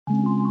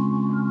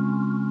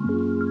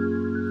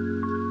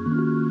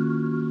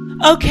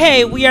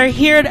Okay, we are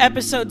here at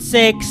episode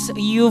 6.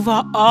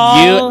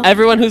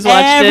 Everyone who's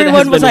watched it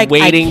has been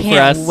waiting for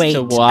us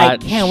to watch. I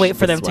can't wait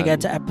for them this to one.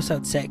 get to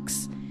episode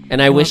 6.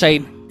 And I wish I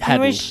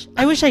hadn't.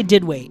 I wish I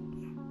did wait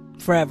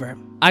forever.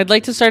 I'd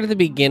like to start at the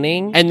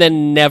beginning and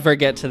then never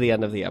get to the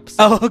end of the episode.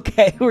 Oh,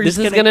 okay. This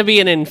is going to be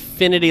an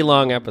infinity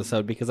long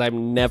episode because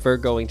I'm never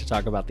going to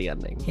talk about the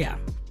ending. Yeah.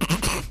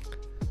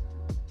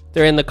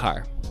 They're in the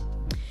car.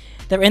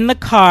 They're in the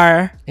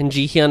car. And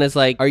Ji-hyun is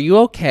like, are you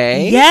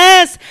okay?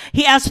 Yes!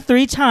 He asked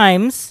 3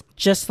 times,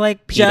 just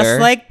like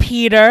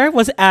Peter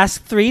was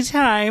asked 3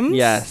 times.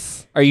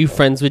 Yes. Are you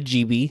friends with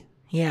GB?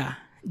 Yeah.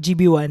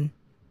 GB1.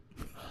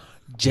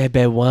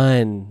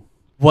 JB1.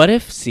 What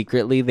if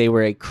secretly they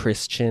were a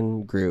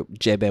Christian group?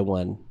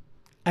 JB1.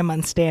 I'm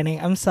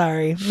unstanding. I'm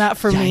sorry. Not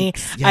for me.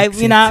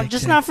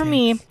 Yikes, Not for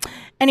me.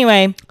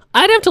 Anyway.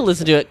 I'd have to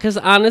listen to it because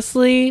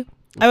honestly,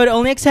 I would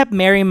only accept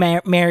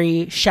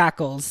Mary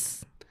Shackles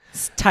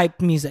type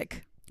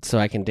music. So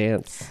I can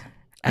dance.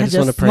 I just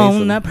want to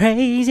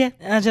praise you.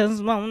 I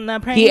just want to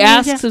praise you. He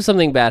asks if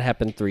something bad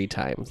happened 3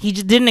 times. He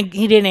didn't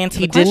answer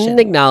the question. He didn't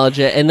acknowledge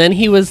it. And then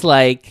he was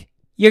like,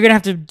 You're going to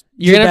have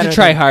to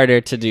try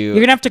harder to do. You're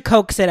going to have to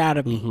coax it out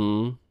of me.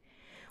 Mm-hmm.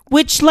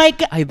 Which,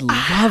 like, I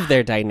love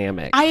their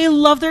dynamic. I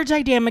love their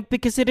dynamic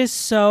because it is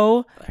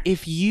so.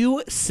 If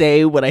you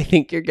say what I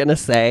think you're going to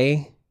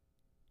say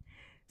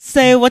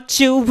what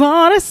you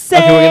want to say.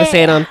 Okay, we're going to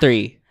say it on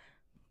 3.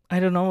 I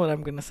don't know what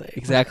I'm going to say.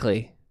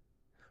 Exactly.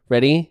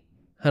 Ready?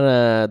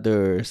 Hana,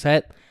 둘,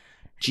 셋.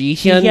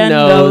 Ji-hyun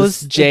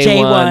knows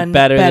Jaewon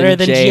better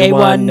than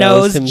Jaewon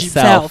knows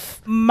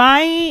himself.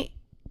 My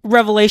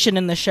revelation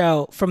in the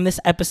show from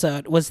this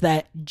episode was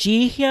that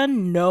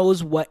Ji-hyun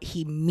knows what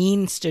he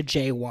means to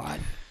Jaewon.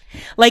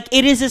 Like,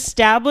 it is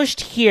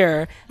established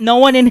here. No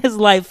one in his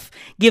life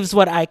gives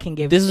what I can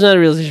give. This is not a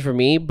realization for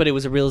me, but it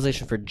was a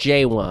realization for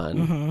Jaewon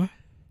Mm-hmm.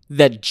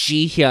 that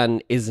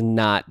Ji-hyun is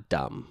not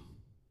dumb.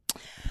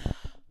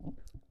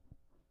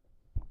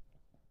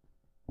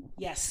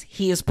 Yes,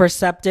 he is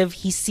perceptive.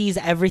 He sees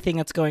everything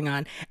that's going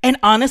on. And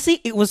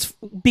honestly, it was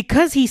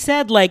because he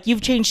said, like,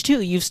 you've changed too.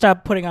 You've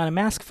stopped putting on a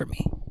mask for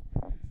me.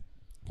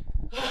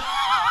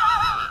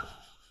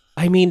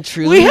 I mean,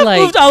 truly, we have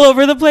moved all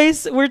over the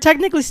place. We're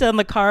technically still in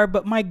the car,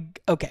 but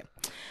okay.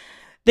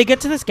 They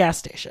get to this gas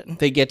station.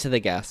 They get to the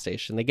gas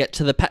station. They get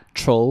to the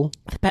petrol.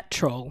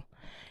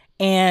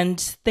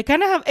 And they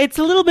kind of have, it's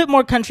a little bit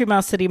more country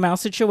mouse, city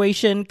mouse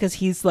situation because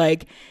he's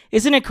like,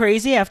 isn't it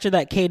crazy after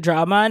that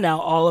K-drama? Now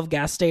all of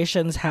gas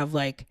stations have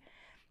like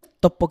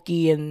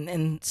tteokbokki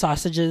and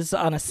sausages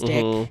on a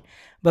stick. Mm-hmm.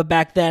 But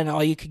back then,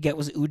 all you could get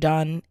was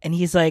udon. And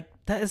he's like,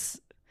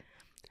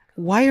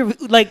 why are we,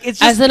 like, it's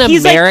just. As an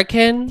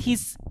American,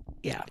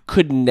 yeah,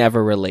 could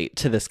never relate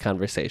to this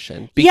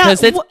conversation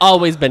because it's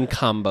always been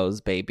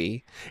combos,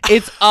 baby.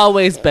 It's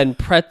always been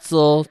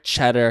pretzel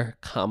cheddar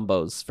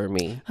combos for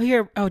me.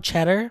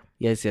 Cheddar?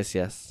 Yes.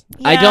 Yeah,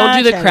 I don't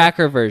do the cheddar.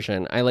 cracker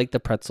version. I like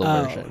the pretzel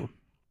version.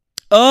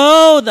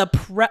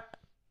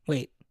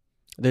 Wait.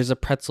 There's a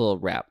pretzel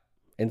wrap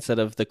instead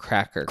of the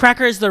cracker.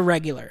 Cracker is the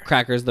regular.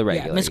 Cracker's the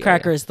regular. Yeah, Miss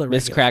Cracker is the regular.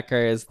 Miss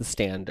Cracker is the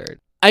standard.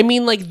 I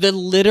mean, like,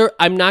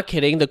 I'm not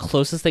kidding. The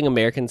closest thing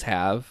Americans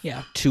have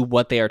to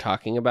what they are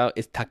talking about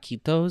is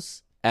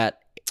taquitos at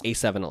a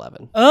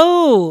 7-Eleven.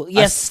 Oh,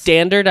 yes. A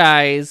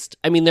standardized,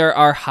 I mean, there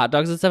are hot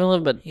dogs at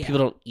 7-Eleven, but people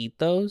don't eat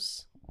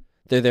those.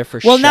 They're there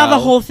for show. Well, now the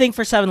whole thing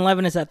for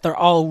 7-Eleven is that they're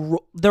all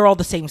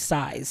the same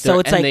size. So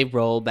it's like, they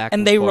roll back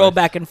and roll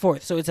back and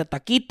forth. So it's a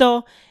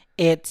taquito.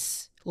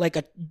 It's like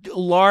a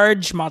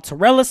large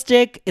mozzarella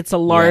stick. It's a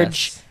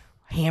large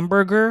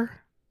hamburger.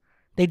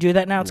 They do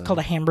that now. It's called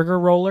a hamburger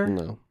roller.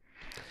 No.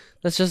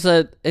 That's just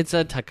it's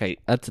a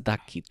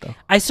taquito.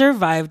 I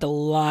survived a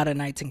lot of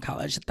nights in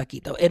college at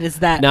taquito. It is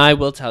that. Now I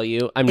will tell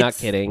you, I'm not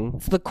kidding.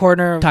 It's the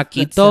corner of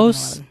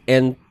taquitos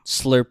and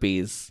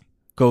Slurpees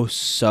go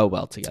so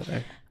well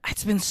together.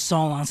 It's been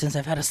so long since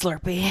I've had a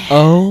Slurpee.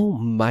 Oh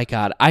my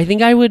God. I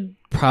think I would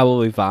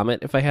probably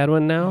vomit if I had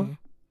one now. Mm.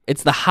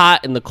 It's the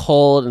hot and the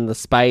cold and the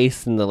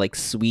spice and the like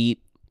sweet.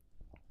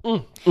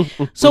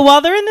 So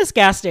while they're in this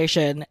gas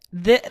station,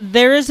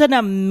 there is an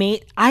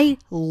I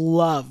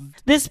love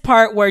this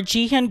part where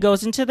Ji-hyun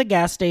goes into the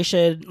gas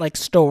station like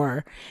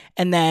store,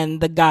 and then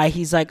the guy,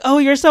 he's like, "Oh,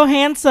 you're so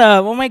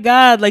handsome! Oh my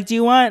God! Like,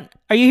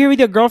 are you here with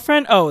your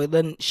girlfriend? Oh,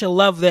 then she'll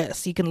love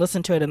this. You can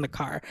listen to it in the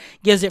car.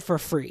 Gives it for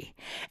free."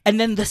 And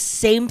then the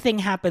same thing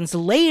happens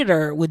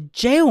later with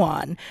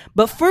Jaewon.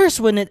 But first,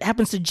 when it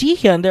happens to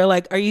Ji-hyun, they're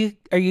like, "Are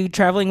you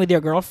traveling with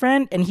your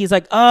girlfriend?" And he's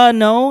like,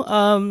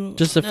 no,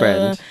 just a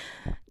friend."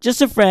 Just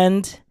a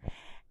friend.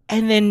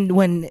 And then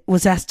when it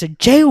was asked to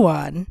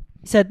Jaewon,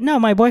 he said, "No,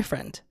 my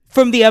boyfriend."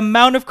 From the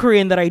amount of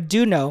Korean that I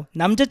do know,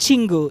 남자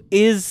친구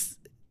is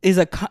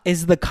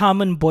the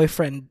common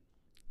boyfriend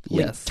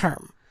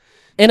term.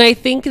 And I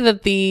think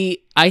that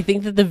the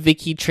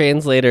Viki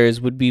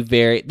translators would be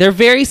very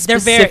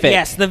specific.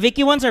 Yes, the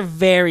Viki ones are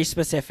very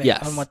specific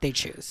on what they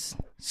choose.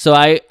 So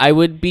I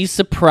would be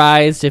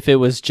surprised if it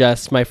was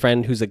just my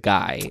friend who's a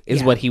guy,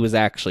 is what he was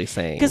actually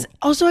saying. Because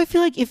also I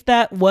feel like if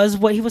that was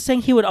what he was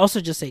saying, he would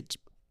also just say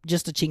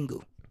just a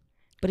chingu.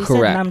 But he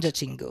Correct. said namja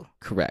chingu.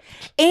 Correct.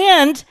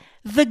 And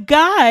the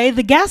guy,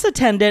 the gas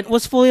attendant,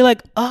 was fully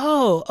like,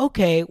 oh,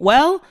 okay,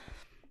 well,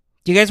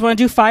 do you guys want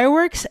to do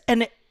fireworks?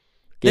 And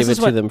gave it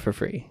to them for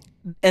free.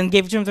 And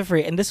gave it to him for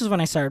free. And this is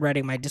when I started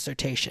writing my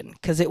dissertation,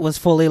 because it was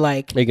fully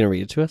like... Are you going to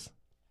read it to us?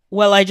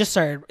 Well, I just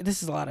started...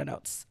 This is a lot of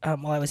notes.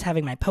 While I was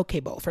having my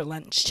poke bowl for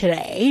lunch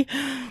today.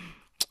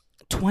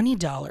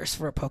 $20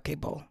 for a poke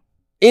bowl.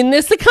 In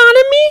this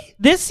economy?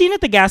 This scene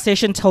at the gas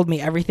station told me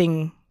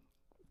everything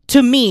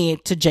to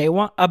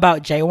Jaewon,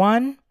 about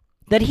Jaewon,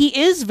 that he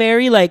is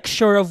very like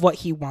sure of what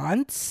he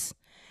wants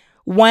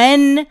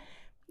when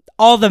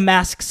all the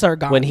masks are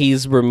gone. When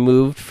he's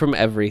removed from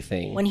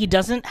everything. When he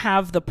doesn't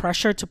have the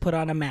pressure to put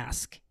on a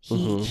mask.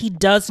 He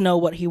does know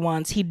what he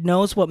wants. He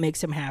knows what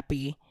makes him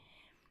happy.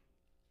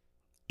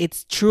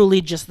 It's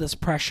truly just this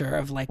pressure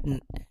of like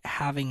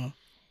having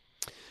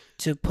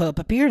to put up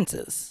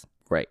appearances.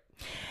 Right.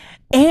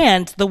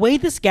 And the way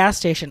this gas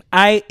station,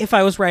 if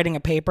I was writing a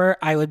paper,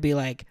 I would be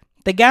like,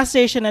 the gas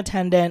station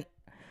attendant,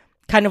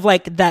 kind of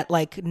like that,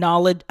 like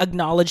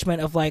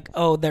acknowledgement of like,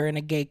 oh, they're in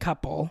a gay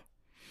couple.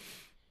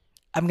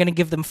 I'm going to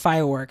give them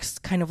fireworks,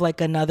 kind of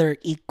like another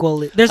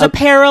equal. There's a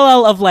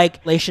parallel of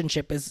like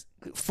relationship is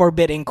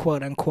forbidding,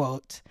 quote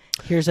unquote.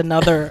 Here's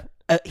another,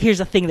 here's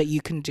a thing that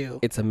you can do.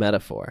 It's a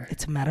metaphor.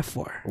 It's a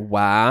metaphor.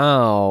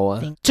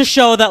 Wow. To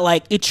show that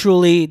like it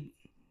truly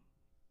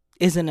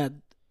isn't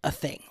a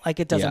thing. Like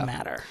it doesn't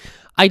matter.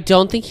 I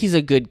don't think he's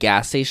a good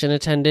gas station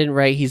attendant,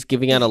 right? He's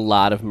giving out a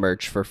lot of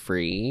merch for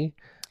free.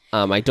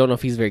 I don't know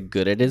if he's very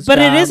good at his job. But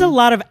it is a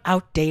lot of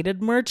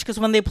outdated merch, because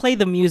when they play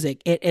the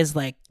music, it is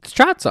like... It's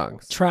trot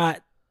songs.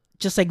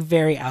 Just like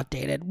very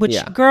outdated. Which,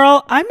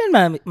 girl, I'm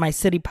in my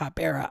city pop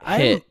era.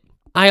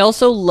 I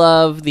also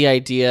love the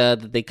idea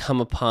that they come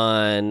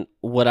upon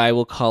what I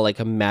will call like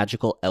a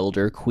magical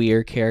elder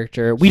queer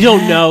character. We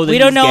don't know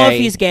that if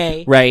he's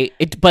gay. Right.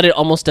 But it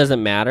almost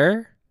doesn't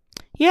matter.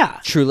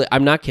 Yeah. Truly,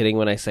 I'm not kidding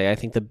when I say I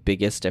think the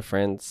biggest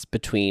difference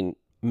between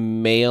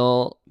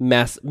male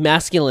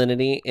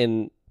masculinity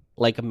in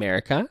like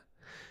America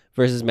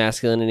versus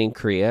masculinity in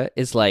Korea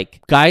is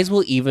like guys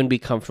will even be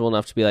comfortable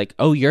enough to be like,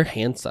 oh, you're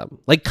handsome.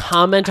 Like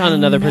comment on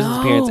another person's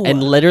appearance,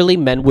 and literally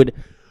men would...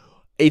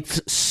 It's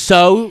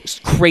so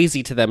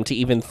crazy to them to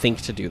even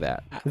think to do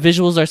that.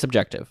 Visuals are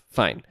subjective.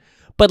 Fine.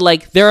 But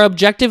like there are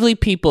objectively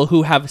people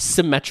who have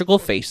symmetrical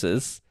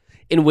faces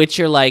in which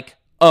you're like,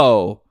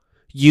 oh,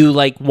 you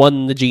like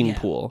won the gene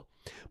pool.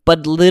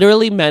 But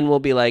literally men will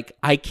be like,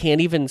 I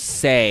can't even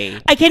say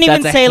like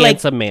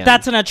man.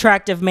 That's an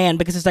attractive man,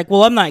 because it's like,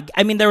 well, I'm not,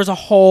 I mean, there was a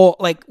whole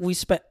like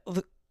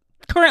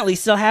currently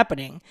still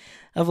happening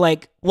of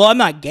like, well, I'm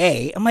not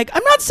gay. I'm like,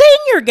 I'm not saying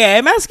you're gay.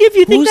 I'm asking if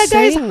you think that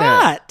guy's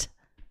hot.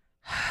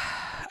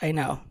 I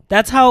know.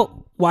 That's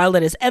how wild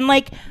it is. And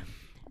like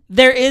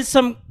there is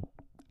some,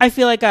 I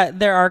feel like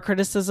there are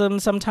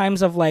criticisms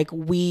sometimes of like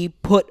we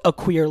put a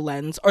queer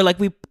lens or like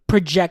we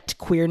project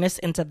queerness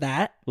into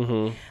that.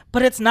 Mm-hmm.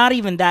 But it's not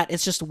even that.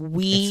 It's just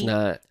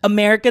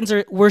Americans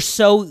we're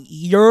so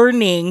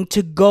yearning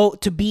to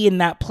be in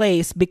that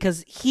place,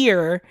 because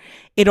here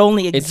it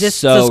only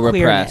exists as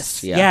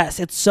queerness. Yes,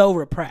 it's so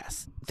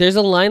repressed. There's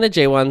a line that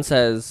Jaewon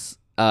says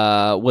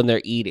when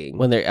they're eating,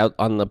 when they're out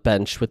on the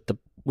bench with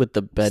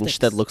the bench sticks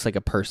that looks like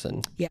a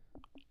person. Yeah.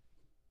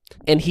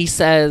 And he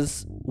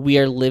says, we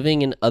are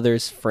living in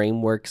others'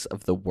 frameworks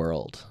of the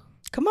world.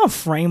 Come on,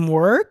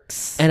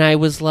 frameworks. And I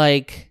was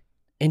like,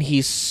 and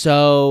he's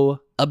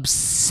so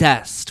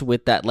obsessed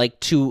with that, like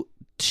to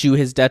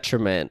his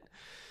detriment.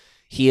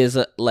 He is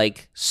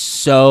like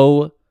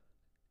so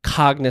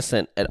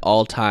cognizant at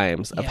all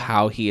times of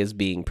how he is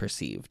being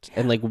perceived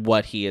and like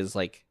what he is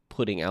like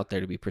putting out there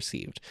to be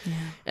perceived. Yeah.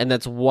 And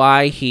that's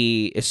why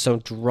he is so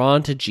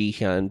drawn to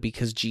Jihyun,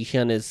 because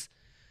Jihyun is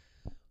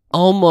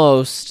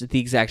almost the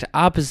exact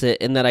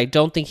opposite, in that I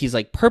don't think he's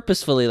like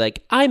purposefully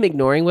like, I'm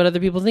ignoring what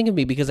other people think of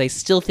me, because I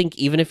still think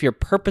even if you're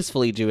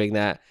purposefully doing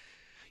that,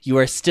 you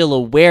are still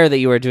aware that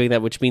you are doing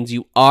that, which means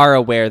you are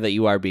aware that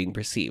you are being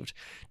perceived.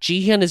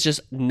 Jihyun is just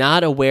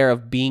not aware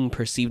of being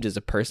perceived as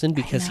a person,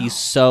 because he's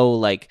so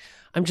like,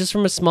 I'm just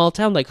from a small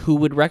town, like who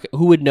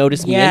would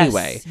notice me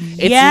anyway?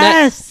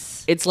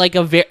 It's like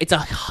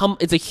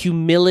it's a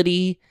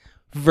humility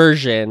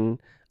version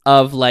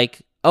of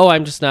like, oh,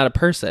 I'm just not a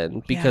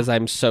person because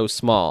I'm so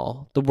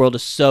small. The world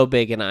is so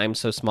big and I'm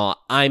so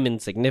small. I'm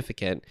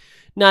insignificant.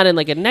 Not in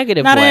like a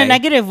negative way. Not in a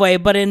negative way,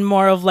 but in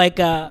more of like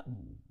a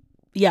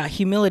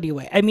humility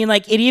way. I mean,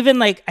 like it even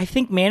like I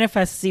think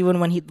manifests even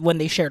when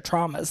they share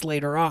traumas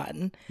later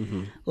on.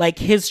 Mm-hmm. Like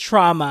his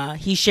trauma,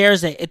 he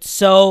shares it. It's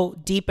so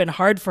deep and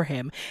hard for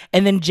him.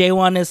 And then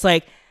Jaewon is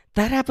like,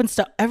 that happens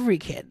to every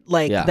kid,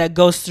 like that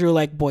goes through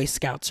like Boy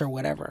Scouts or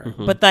whatever.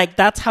 Mm-hmm. But like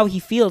that's how he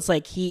feels.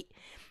 Like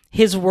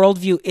his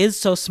worldview is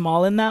so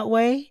small in that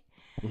way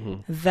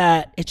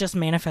that it just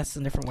manifests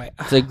in a different way.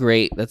 That's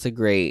a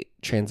great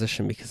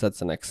transition, because that's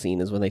the next scene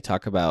is when they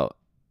talk about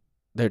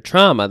their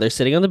trauma. They're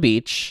sitting on the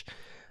beach.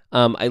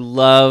 I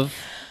love.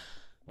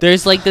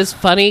 There's like this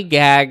funny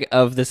gag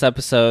of this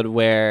episode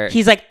where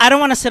He's like, I don't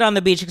want to sit on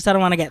the beach because I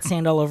don't want to get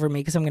sand all over me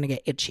because I'm going to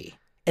get itchy.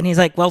 And he's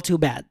like, well, too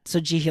bad. So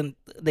Jihyun,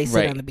 they sit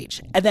Right. on the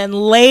beach. And then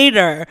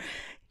later,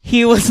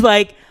 he was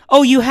like,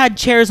 oh, you had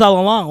chairs all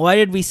along. Why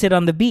did we sit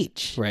on the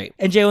beach? Right.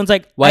 And Jaewon's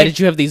like, Why did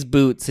you have these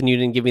boots and you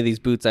didn't give me these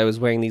boots? I was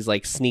wearing these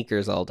like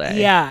sneakers all day.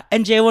 Yeah.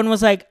 And Jaewon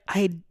was like,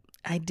 I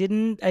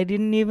didn't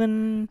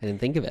even. I didn't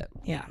think of it.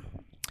 Yeah.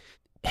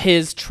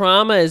 His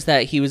trauma is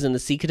that he was in the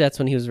Sea Cadets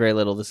when he was very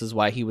little. This is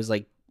why he was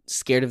like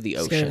scared of the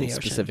ocean,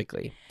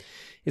 specifically.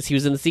 Is he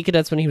was in the Sea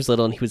Cadets when he was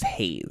little and he was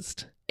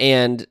hazed.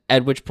 And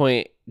at which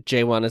point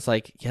Jaewon is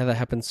like, yeah, that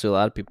happens to a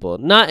lot of people.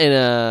 Not in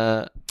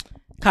a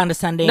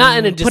Condescending. not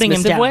in a putting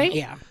him dismissive down. way.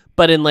 Yeah.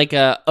 But in like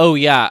a, oh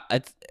yeah,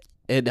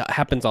 it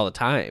happens all the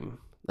time.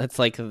 That's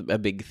like a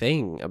big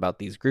thing about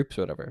these groups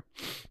or whatever.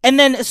 And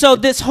then, so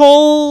this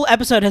whole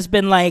episode has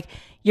been like,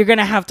 you're going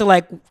to have to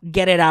like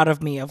get it out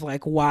of me of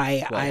like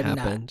why I'm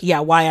happened. not.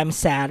 Yeah, why I'm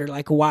sad or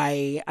like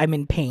why I'm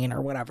in pain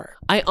or whatever.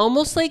 I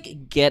almost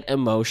like get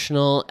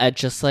emotional at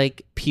just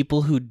like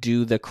people who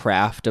do the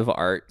craft of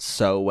art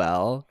so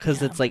well.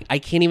 Cause it's like, I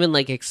can't even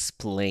like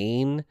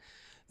explain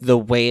the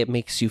way it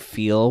makes you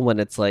feel when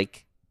it's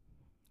like,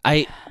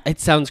 it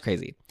sounds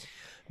crazy.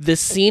 The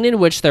scene in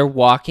which they're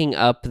walking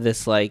up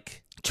this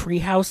like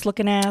Treehouse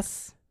looking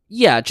ass.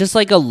 yeah, just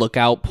like a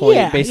lookout point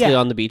Yeah, basically yeah.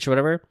 on the beach or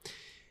whatever.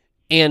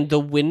 And the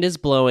wind is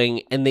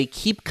blowing and they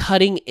keep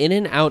cutting in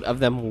and out of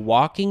them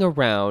walking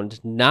around,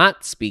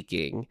 not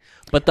speaking,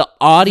 but the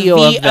audio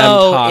of them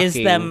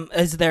talking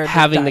is their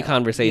having the dialogue.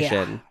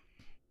 conversation.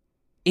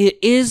 It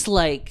is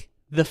like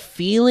the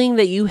feeling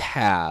that you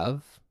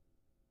have.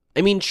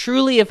 I mean,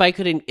 truly, if I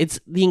could, it's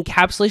the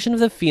encapsulation of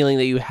the feeling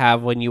that you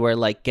have when you are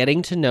like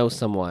getting to know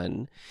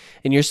someone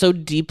and you're so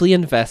deeply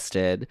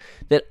invested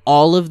that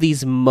all of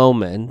these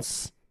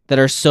moments that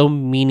are so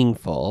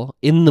meaningful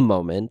in the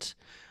moment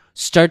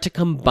start to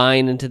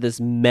combine into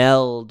this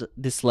meld,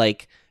 this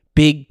like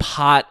big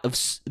pot of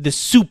the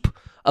soup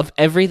of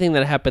everything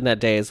that happened that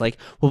day. Is like,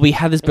 well, we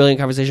had this brilliant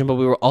conversation, but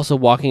we were also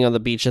walking on the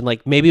beach, and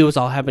like maybe it was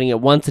all happening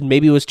at once, and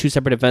maybe it was two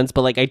separate events.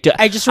 But like, I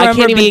just remember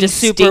can't even being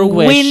super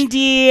distinguish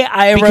windy.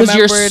 because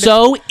you're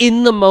so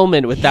in the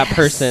moment with that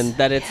person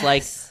that it's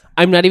like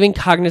I'm not even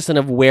cognizant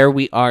of where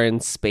we are in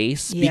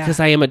space because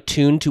I am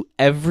attuned to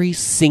every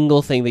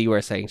single thing that you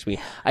are saying to me.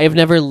 I have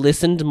never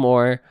listened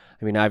more.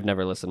 I mean, I've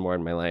never listened more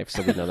in my life,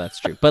 so we know that's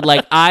true. But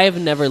like, I've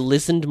never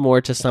listened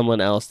more to someone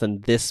else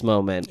than this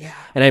moment. Yeah.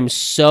 And I'm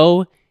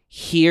so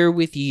here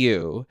with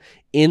you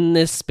in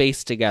this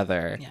space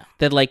together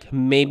that like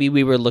maybe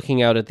we were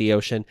looking out at the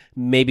ocean,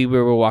 maybe we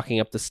were walking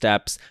up the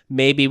steps,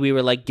 maybe we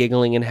were like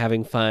giggling and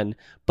having fun,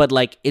 but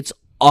like it's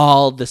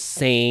all the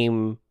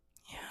same.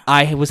 Yeah.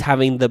 I was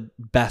having the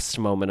best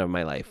moment of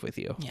my life with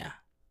you. Yeah.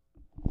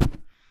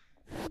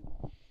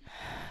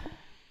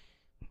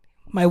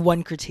 My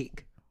one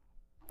critique.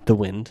 The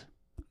wind.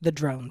 The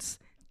drones.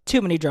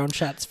 Too many drone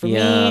shots for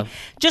me.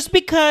 Just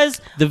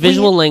because the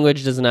visual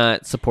language does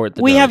not support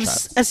the drone shots. We have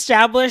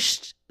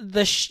established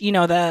the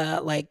the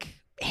like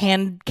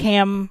hand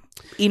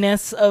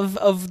cam-iness of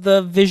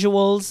the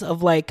visuals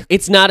of like,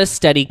 it's not a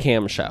steady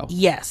cam show.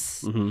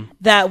 Yes. Mm-hmm.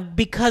 That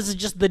because of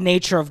just the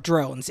nature of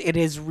drones, it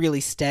is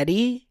really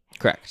steady.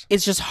 Correct.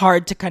 It's just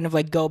hard to kind of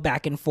like go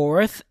back and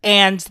forth.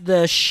 And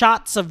the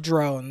shots of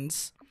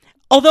drones,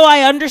 although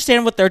I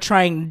understand what they're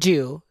trying to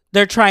do,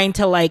 they're trying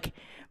to like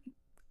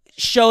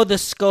show the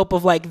scope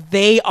of like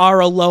they are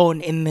alone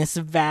in this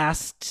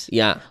vast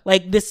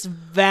this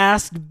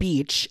vast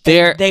beach. They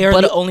are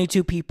the only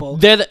two people.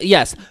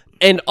 Yes.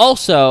 And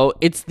also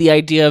it's the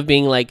idea of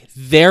being like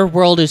their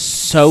world is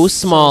so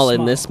small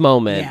in this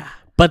moment,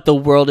 but the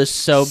world is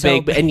so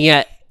big. And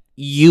yet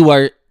you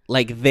are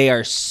like, they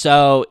are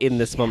so in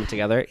this moment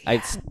together.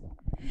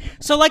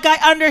 So like,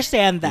 I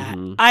understand that.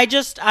 Mm-hmm.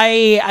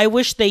 I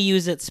wish they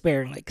use it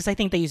sparingly because I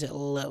think they use it a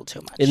little too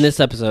much. In this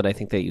episode, I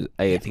think they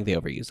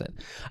overuse it.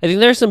 I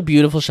think there are some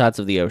beautiful shots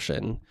of the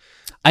ocean.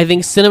 I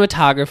think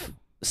cinematographically,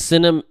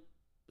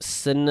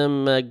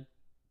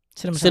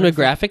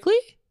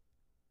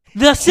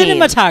 the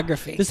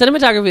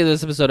cinematography of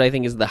this episode, I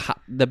think, is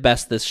the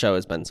best this show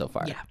has been so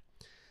far. Yeah.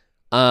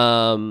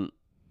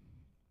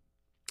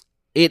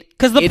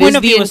 Because the point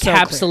of view is the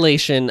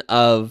encapsulation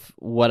of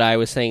what I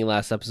was saying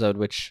last episode,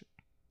 which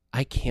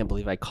I can't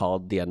believe I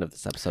called the end of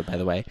this episode. By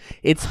the way,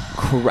 it's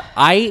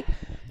I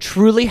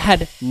truly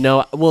had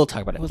no. We'll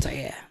talk about it. We'll talk.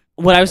 Yeah.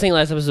 What I was saying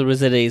last episode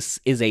was it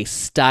is a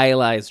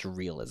stylized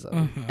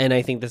realism, and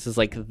I think this is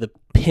like the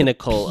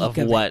pinnacle of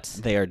what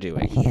they are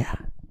doing. Yeah.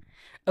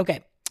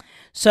 Okay,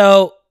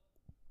 so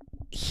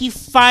he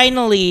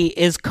finally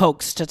is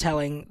coaxed to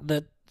telling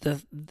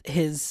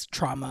his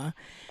trauma,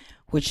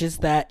 which is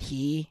that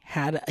he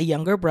had a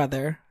younger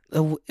brother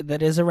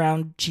that is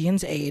around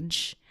Jihyun's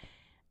age,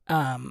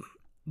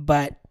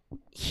 but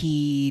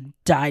he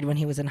died when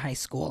he was in high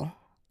school.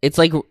 It's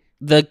like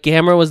the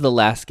camera was the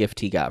last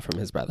gift he got from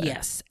his brother.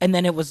 Yes, and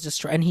then it was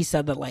destroyed, and he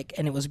said that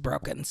and it was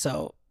broken,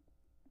 so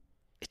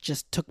it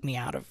just took me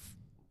out of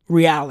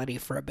reality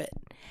for a bit.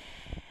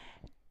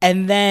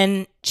 And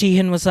then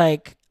Jihyun was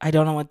like, I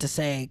don't know what to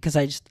say because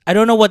I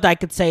don't know what I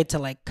could say to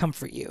like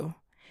comfort you.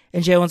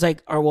 And Jaewon's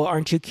like, oh, well,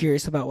 aren't you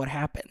curious about what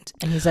happened?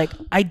 And he's like,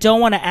 I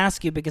don't want to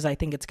ask you because I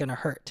think it's going to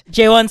hurt.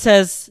 Jaewon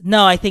says,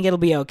 no, I think it'll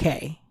be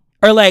okay.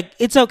 Or like,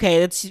 it's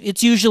okay.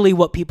 It's usually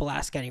what people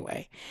ask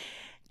anyway.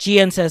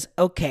 Jihyun says,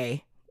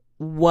 okay,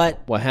 what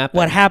happened?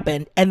 What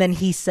happened? And then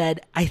he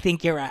said, I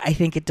think you're right. I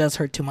think it does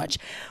hurt too much.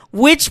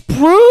 Which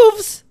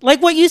proves,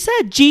 like what you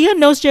said, Jihyun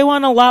knows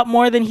Jaewon a lot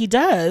more than he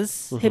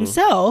does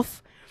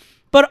himself.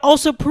 But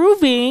also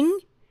proving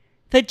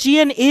that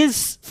Jihyun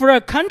is, for a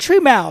country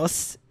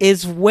mouse,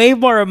 is way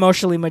more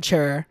emotionally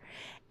mature.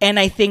 And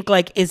I think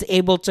like is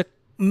able to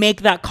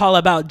make that call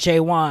about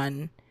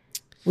Jaewon,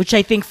 which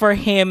I think for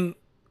him,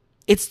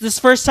 it's this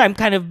first time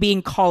kind of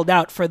being called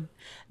out for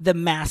the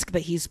mask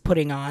that he's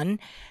putting on.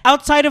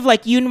 Outside of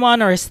like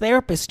Yoonwon or his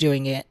therapist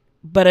doing it,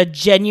 but a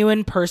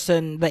genuine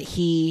person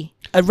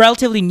a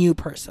relatively new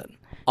person.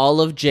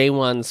 All of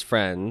Jaewon's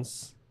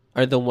friends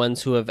are the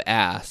ones who have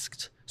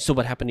asked, so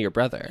what happened to your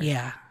brother?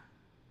 Yeah.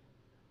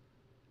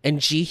 And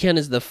Jihyun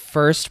is the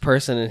first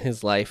person in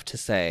his life to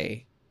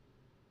say,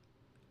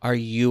 are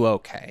you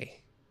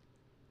okay?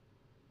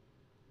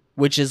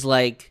 Which is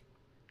like,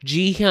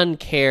 Jihyun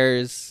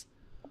cares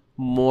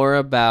more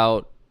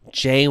about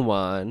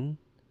Jaewon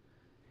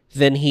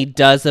than he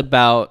does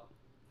about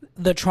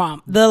the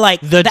trauma.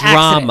 The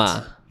drama.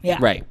 accident. Yeah.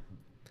 Right.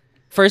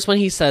 First, when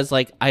he says,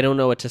 like, I don't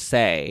know what to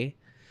say,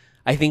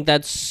 I think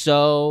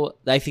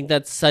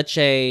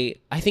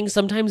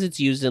sometimes it's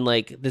used in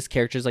like this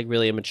character's like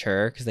really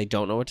immature because they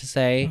don't know what to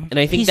say. And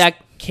I think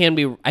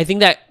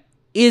that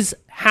is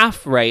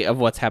half right of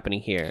what's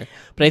happening here.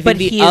 But I think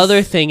the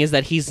other thing is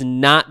that he's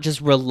not just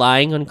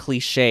relying on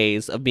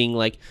cliches of being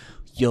like,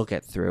 you'll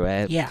get through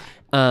it. Yeah.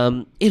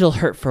 It'll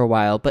hurt for a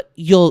while, but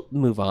you'll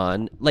move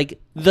on.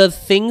 Like the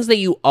things that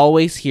you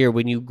always hear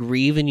when you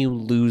grieve and you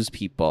lose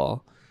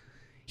people.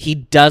 He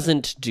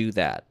doesn't do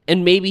that.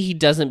 And maybe he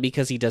doesn't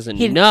because he doesn't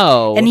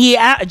know. And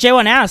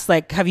Jaewon asked,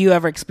 like, have you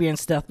ever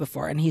experienced death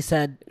before? And he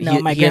said, no,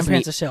 my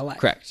grandparents are still alive.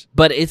 Correct.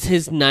 But it's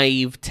his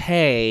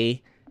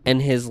naivete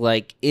and his,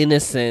 like,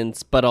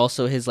 innocence, but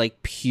also his,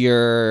 like,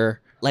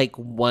 pure, like,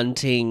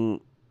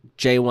 wanting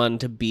Jaewon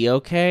to be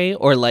okay.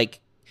 Or, like,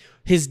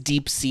 his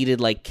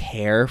deep-seated, like,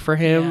 care for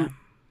him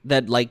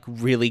that, like,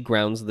 really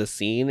grounds the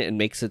scene and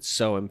makes it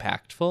so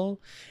impactful.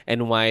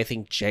 And why I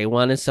think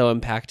Jaewon is so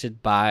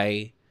impacted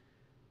by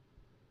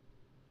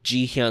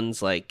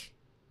Jihyun's like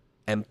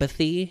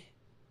empathy,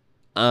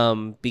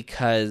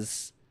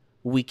 because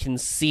we can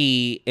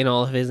see in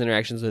all of his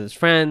interactions with his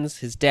friends,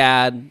 his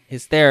dad,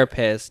 his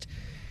therapist,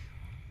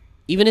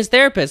 even his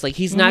therapist, like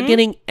he's not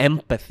getting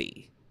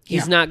empathy.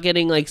 He's not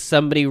getting like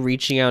somebody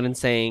reaching out and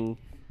saying,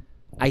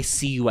 I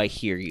see you, I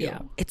hear you. Yeah.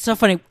 It's so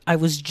funny. I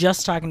was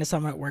just talking to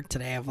someone at work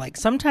today of like,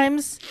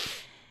 sometimes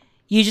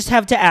you just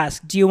have to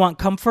ask, do you want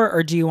comfort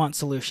or do you want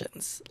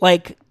solutions?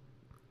 Like,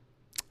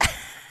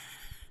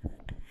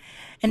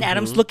 and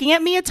Adam's looking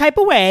at me a type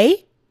of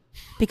way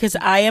because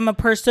I am a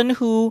person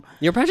who...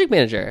 You're a project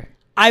manager.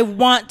 I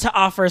want to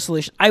offer a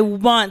solution. I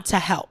want to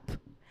help.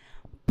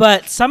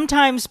 But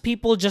sometimes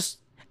people just...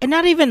 And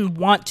not even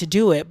want to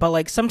do it, but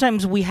like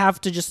sometimes we have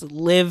to just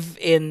live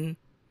in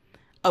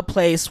a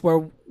place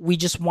where we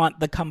just want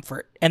the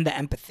comfort and the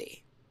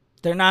empathy.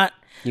 They're not...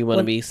 You want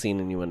to be seen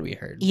and you want to be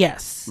heard.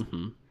 Yes.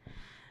 Mm-hmm.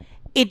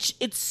 It's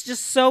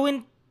just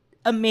so...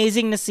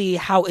 amazing to see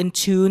how in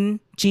tune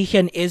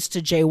Jihyun is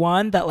to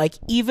Jaewon that like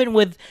even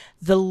with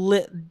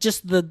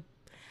the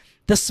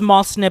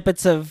small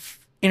snippets of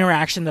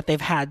interaction that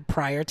they've had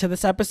prior to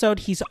this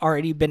episode, he's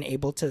already been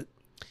able to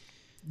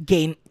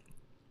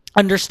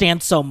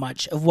understand so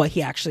much of what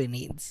he actually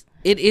needs.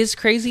 It is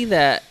crazy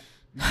that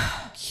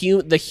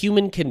the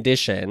human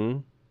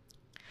condition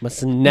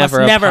must never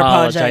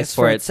apologize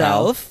for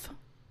itself.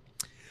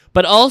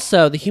 But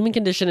also the human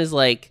condition is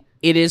like,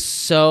 it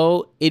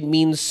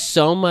means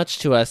so much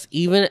to us,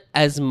 even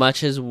as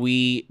much as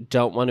we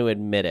don't want to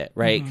admit it,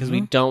 right? Because we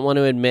don't want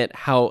to admit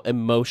how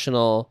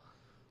emotional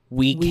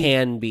we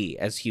can be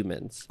as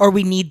humans. Or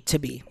we need to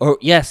be. Or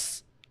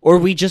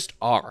we just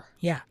are.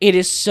 Yeah. It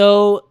is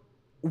so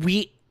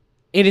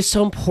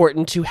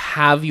important to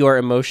have your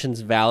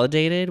emotions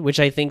validated, which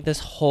I think this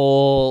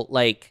whole,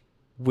 like,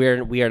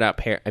 we are not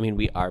parents. I mean,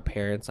 we are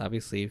parents,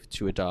 obviously,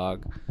 to a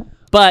dog.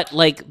 But,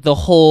 like, the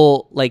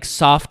whole, like,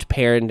 soft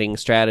parenting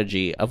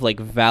strategy of, like,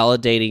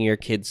 validating your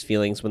kids'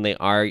 feelings when they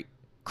are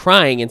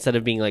crying instead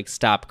of being, like,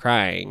 stop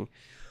crying.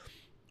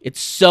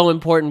 It's so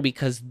important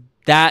because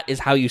that is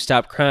how you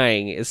stop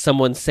crying, is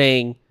someone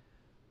saying,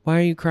 why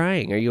are you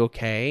crying? Are you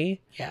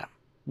okay? Yeah.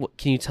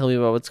 Can you tell me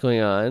about what's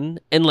going on?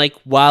 And, like,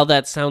 while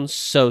that sounds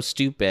so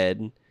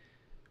stupid,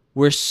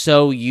 we're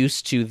so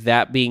used to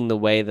that being the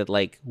way that,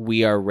 like,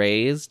 we are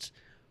raised.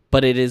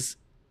 But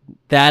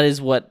that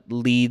is what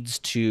leads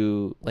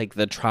to like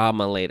the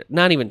trauma later.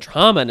 Not even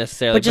trauma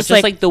necessarily, but just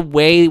like the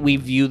way we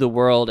view the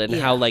world and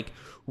how like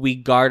we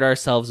guard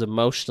ourselves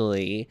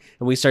emotionally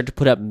and we start to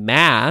put up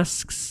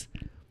masks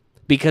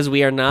because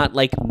we are not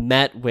like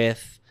met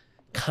with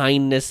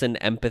kindness and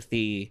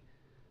empathy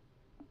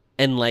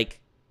and like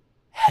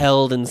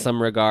held in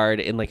some regard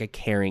in like a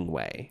caring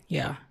way.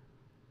 Yeah.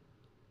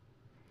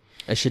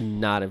 I should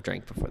not have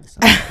drank before this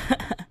episode.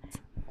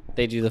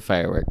 They do the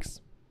fireworks.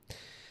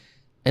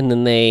 And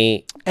then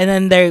they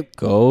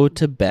go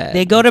to bed.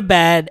 They go to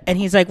bed, and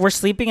he's like, we're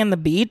sleeping in the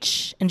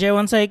beach. And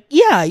Jaewon's like,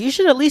 yeah, you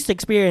should at least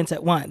experience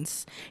it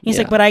once. He's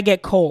like, but I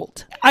get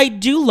cold. I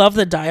do love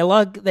the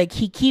dialogue. Like,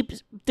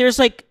 there's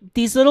like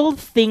these little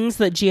things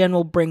that Jian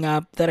will bring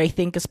up that I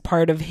think is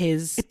part of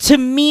his, to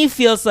me,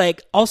 feels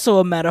like also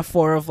a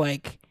metaphor of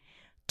like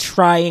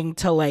trying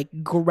to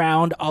like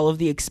ground all of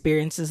the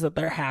experiences that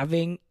they're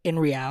having in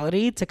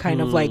reality to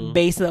kind of like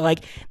base it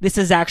like this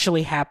is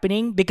actually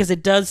happening, because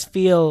it does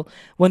feel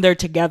when they're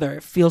together,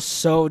 it feels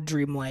so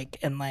dreamlike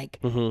and like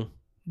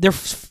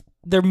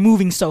they're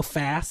moving so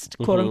fast,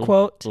 quote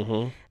unquote,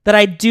 that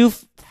I do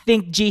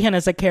think Jihan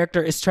as a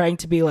character is trying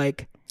to be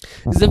like,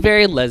 it's a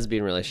very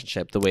lesbian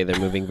relationship, the way they're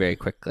moving very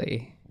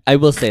quickly. I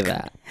will say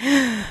that.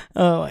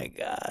 Oh my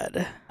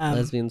god.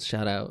 Lesbians,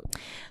 shout out.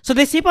 So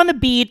they sleep on the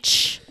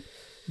beach.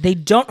 They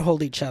don't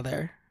hold each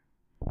other.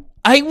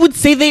 I would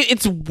say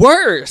it's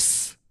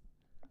worse.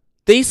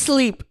 They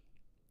sleep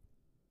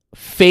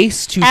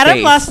face to face.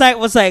 Adam last night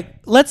was like,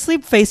 let's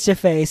sleep face to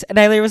face. And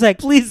Eileen was like,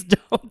 please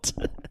don't.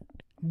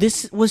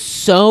 This was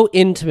so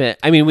intimate.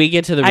 I mean, we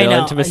get to the real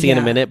intimacy in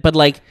a minute, but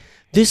like,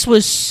 this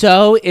was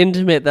so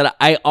intimate that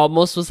I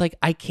almost was like,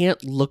 I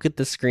can't look at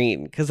the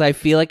screen because I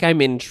feel like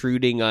I'm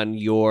intruding on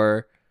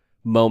your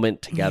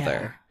moment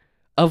together.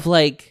 Of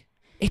like,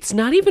 it's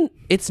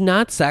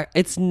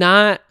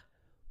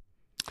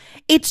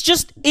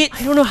just I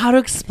don't know how to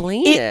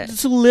explain it.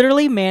 It's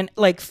literally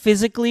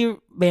physically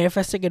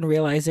manifesting and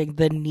realizing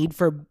the need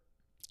for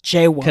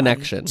Jaewon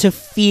connection to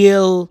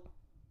feel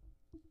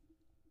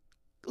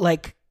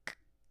like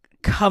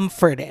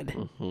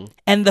comforted,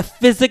 and the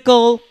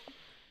physical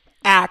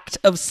act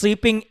of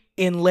sleeping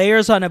in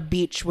layers on a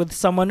beach with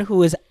someone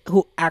who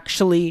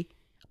actually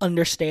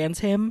understands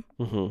him.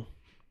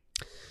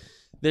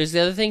 There's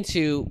the other thing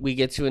too. We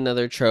get to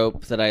another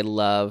trope that I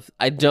love.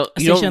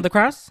 Station of the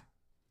Cross.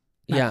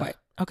 Not quite.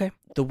 Okay.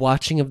 The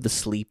watching of the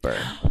sleeper.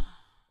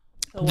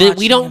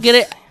 We don't get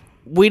it.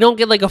 We don't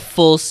get like a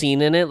full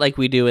scene in it like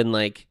we do in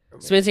like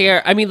Spencer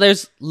Air. I mean,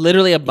 there's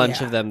literally a bunch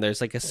of them.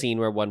 There's like a scene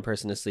where one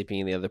person is sleeping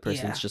and the other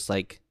person's just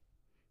like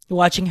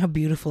watching how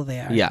beautiful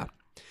they are. Yeah.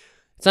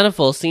 It's not a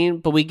full scene,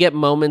 but we get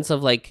moments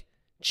of like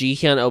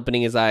Jihyun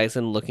opening his eyes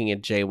and looking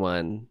at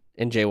Jaewon,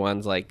 and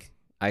Jaewon's like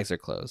eyes are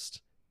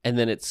closed. And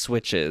then it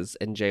switches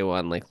and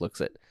Jaewon like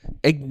looks at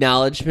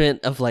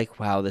acknowledgement of like,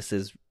 wow, this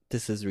is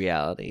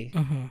reality.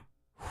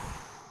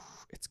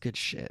 It's good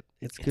shit.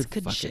 It's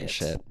good fucking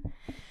shit.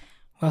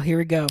 Well, here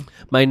we go.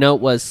 My note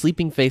was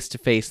sleeping face to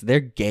face. They're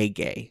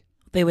gay.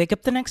 They wake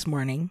up the next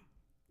morning.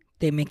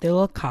 They make their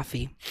little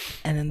coffee.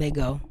 And then they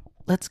go,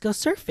 let's go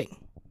surfing.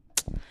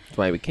 That's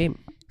why we came.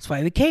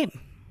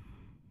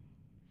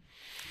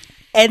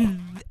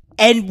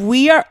 And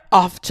we are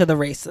off to the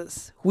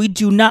races. We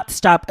do not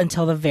stop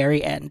until the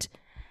very end.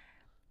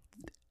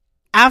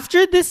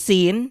 After this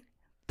scene,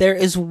 there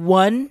is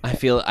one. I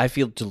feel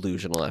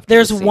delusional after.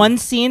 There's one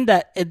scene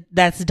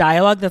that's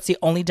dialogue. That's the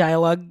only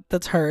dialogue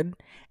that's heard,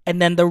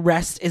 and then the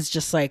rest is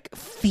just like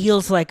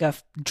feels like a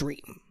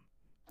dream.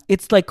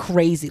 It's like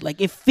crazy. Like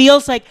it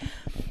feels like,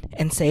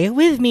 and say it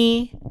with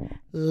me,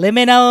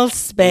 liminal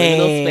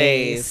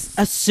space.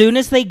 As soon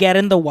as they get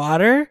in the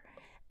water,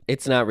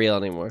 it's not real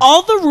anymore.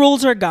 All the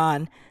rules are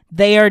gone.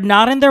 They are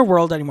not in their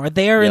world anymore.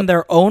 They are in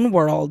their own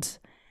world.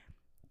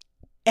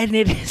 And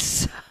it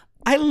is,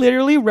 I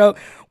literally wrote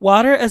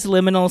water as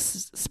liminal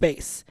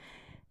space.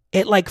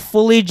 It like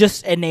fully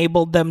just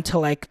enabled them to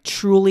like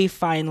truly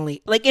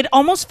finally, like it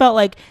almost felt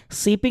like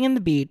sleeping in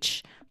the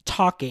beach,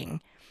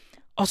 talking.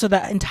 Also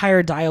that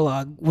entire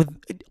dialogue with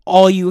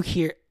all you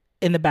hear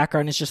in the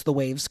background is just the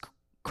waves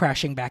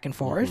crashing back and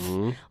forth.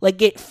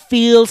 Like it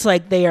feels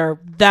like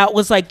that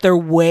was like their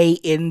way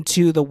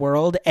into the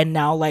world, and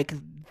now like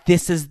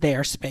this is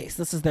their space,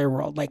 this is their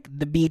world, like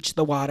the beach,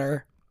 the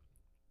water.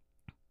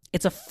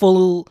 It's a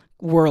full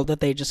world that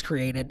they just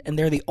created, and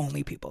they're the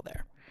only people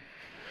there.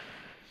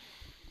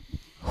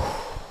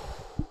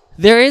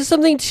 There is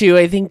something too,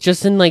 I think,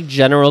 just in like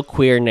general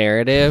queer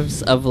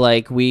narratives of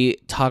like, we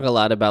talk a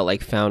lot about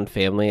like found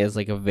family as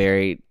like a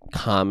very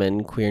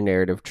common queer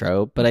narrative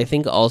trope, but I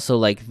think also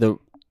like I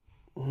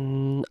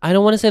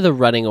don't want to say the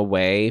running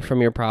away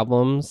from your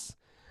problems,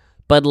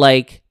 but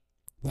like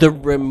the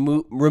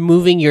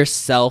removing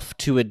yourself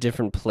to a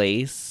different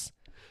place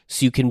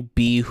so you can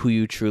be who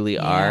you truly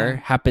are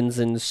happens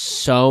in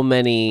so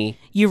many.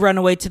 You run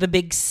away to the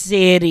big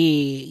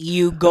city.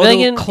 You go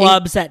to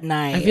clubs at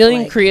night. I feel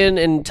like in Korean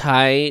and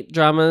Thai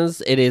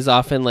dramas, it is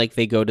often like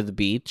they go to the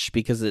beach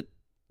because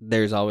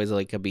there's always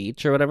like a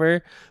beach or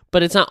whatever,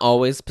 but it's not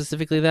always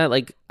specifically that.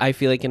 Like I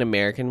feel like in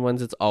American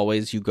ones, it's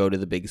always you go to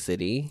the big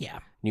city. Yeah.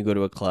 You go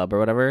to a club or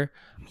whatever.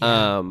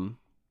 Yeah.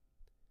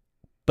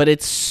 But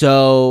it's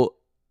so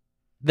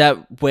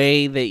that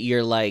way that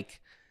you're like,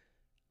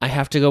 I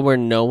have to go where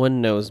no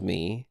one knows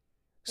me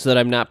so that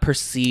I'm not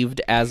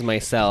perceived as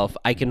myself.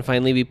 I can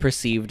finally be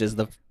perceived as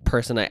the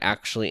person I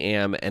actually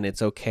am, and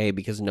it's okay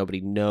because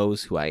nobody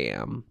knows who I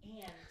am.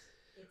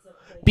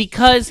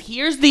 Because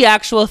here's the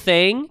actual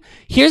thing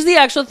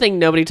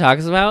nobody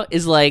talks about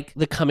is like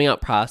the coming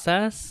out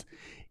process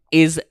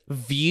is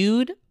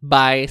viewed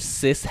by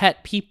cishet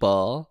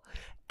people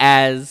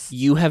as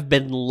you have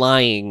been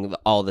lying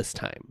all this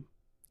time.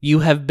 You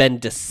have been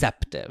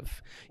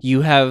deceptive.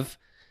 You have,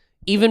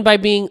 even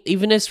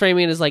as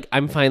framing it as like,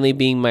 I'm finally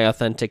being my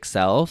authentic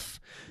self.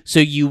 So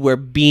you were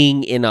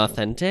being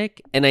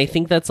inauthentic. And I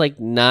think that's like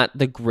not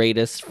the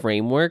greatest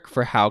framework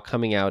for how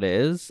coming out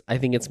is. I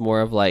think it's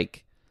more of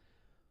like,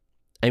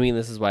 I mean,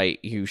 this is why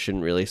you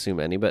shouldn't really assume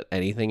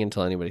anything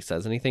until anybody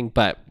says anything.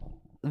 But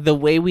the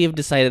way we have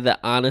decided that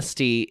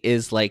honesty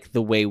is like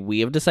the way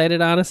we have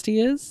decided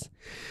honesty is.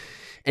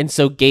 And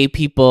so gay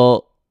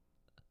people,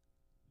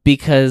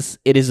 because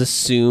it is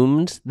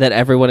assumed that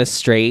everyone is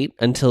straight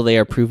until they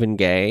are proven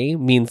gay,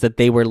 means that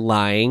they were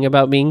lying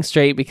about being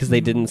straight because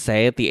they didn't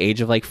say at the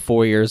age of like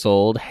 4 years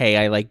old, hey,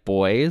 I like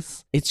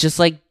boys. It's just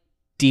like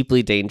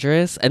deeply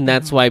dangerous. And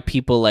that's why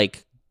people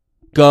like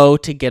go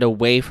to get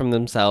away from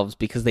themselves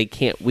because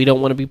we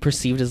don't want to be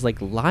perceived as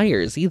like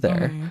liars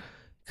either.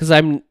 Because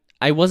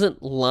I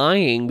wasn't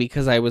lying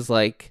because I was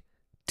like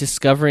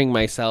discovering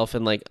myself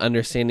and like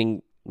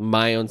understanding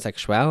my own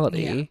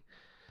sexuality.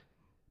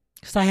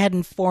 Because I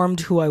hadn't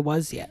formed who I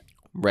was yet.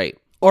 Right.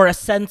 Or a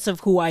sense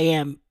of who I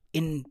am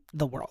in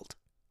the world.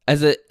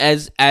 As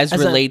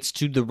relates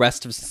to the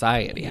rest of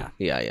society.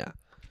 Yeah.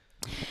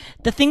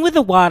 The thing with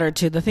the water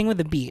too, the thing with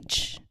the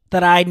beach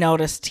that I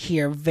noticed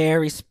here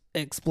very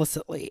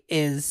explicitly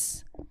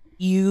is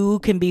you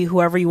can be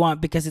whoever you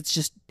want because it's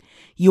just,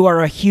 you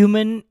are a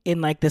human in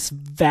like this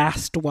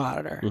vast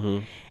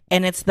water.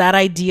 And it's that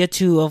idea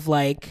too of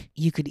like,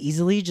 you could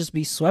easily just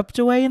be swept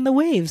away in the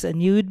waves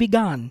and you would be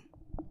gone.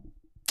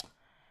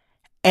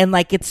 And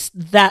like, it's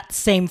that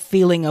same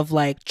feeling of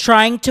like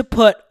trying to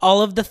put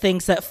all of the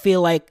things that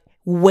feel like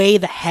weigh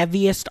the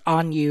heaviest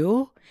on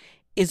you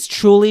is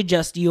truly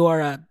just, you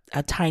are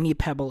a tiny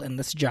pebble in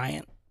this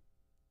giant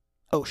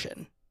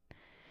ocean.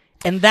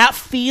 And that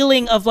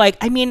feeling of like,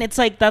 I mean, it's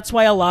like, that's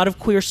why a lot of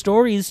queer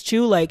stories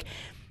too, like,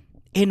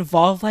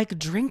 involve like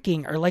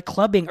drinking or like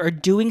clubbing or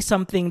doing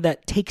something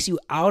that takes you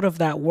out of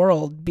that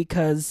world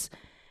because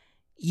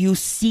you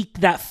seek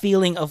that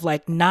feeling of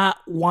like not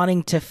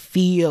wanting to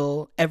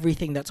feel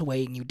everything that's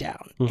weighing you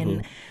down.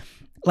 And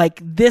like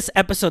this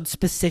episode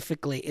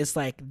specifically is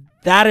like,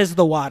 that is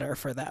the water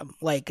for them.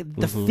 Like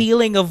the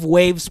feeling of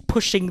waves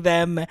pushing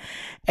them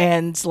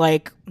and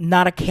like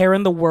not a care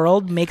in the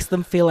world makes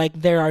them feel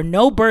like there are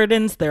no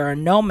burdens, there are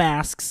no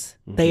masks.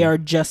 They are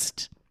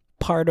just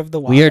part of the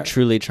water. We are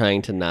truly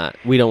trying to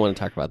we don't want to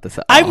talk about this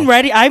at all. I'm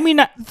ready. I mean,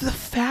 the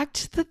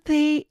fact that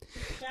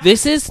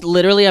this is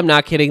literally, I'm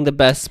not kidding,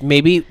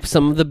 maybe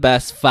some of the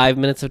best 5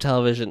 minutes of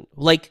television,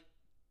 like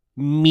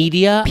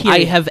media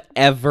I have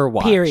ever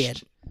watched.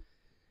 Period.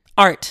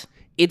 Art.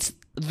 It's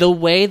the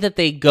way that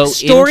they go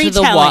storytelling. Into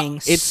the water.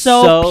 It's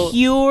so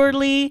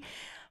purely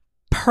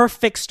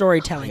perfect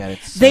storytelling. Oh God,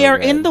 it's so they are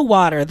good. In the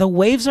water. The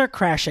waves are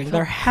crashing.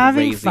 They're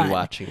having fun.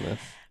 Watching this.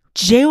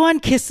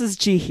 Jaewon kisses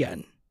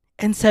Jihyun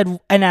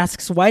and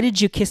asks, "Why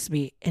did you kiss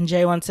me?" And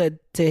Jaewon said,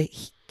 "To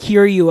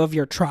cure you of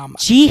your trauma."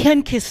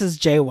 Jihyun kisses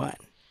Jaewon,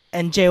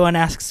 and Jaewon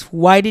asks,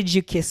 "Why did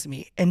you kiss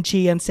me?" And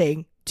Jihyun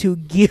saying, "To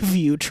give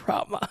you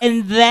trauma."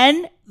 And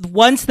then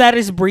once that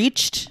is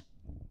breached,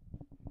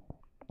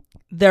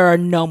 there are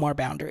no more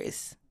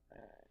boundaries.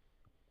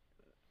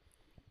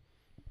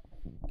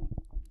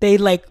 They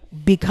like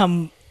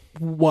become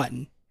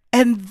one.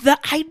 And the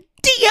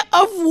idea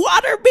of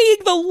water being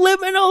the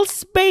liminal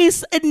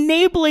space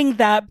enabling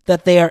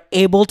that they are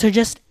able to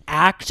just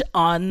act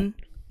on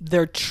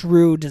their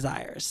true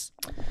desires.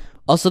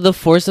 Also, the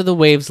force of the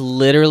waves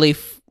literally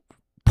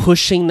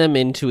pushing them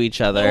into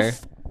each other.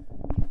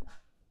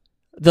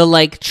 The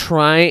like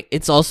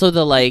it's also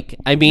the like,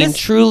 I mean,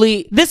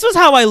 truly. This was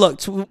how I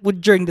looked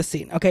during the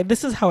scene. Okay,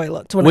 this is how I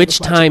looked. Which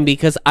time?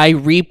 Because I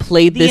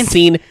replayed this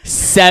scene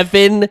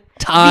 7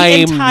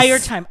 times. The entire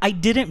time. I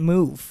didn't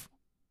move.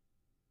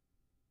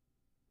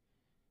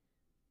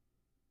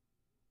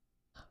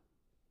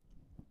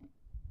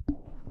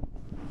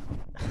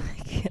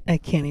 I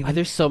can't even.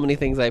 There's so many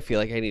things I feel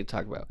like I need to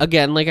talk about.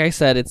 Again, like I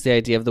said, it's the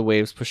idea of the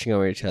waves pushing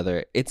over each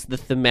other. It's the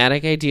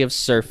thematic idea of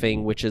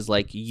surfing, which is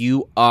like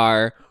you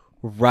are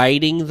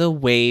riding the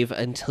wave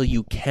until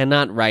you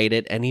cannot ride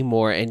it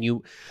anymore,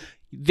 and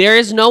there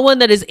is no one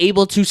that is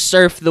able to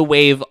surf the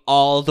wave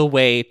all the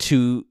way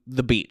to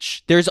the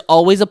beach. There's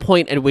always a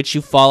point at which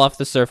you fall off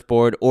the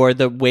surfboard or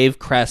the wave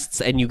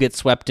crests and you get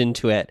swept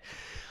into it.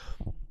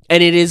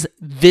 And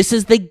this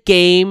is the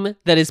game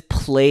that is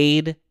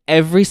played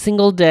every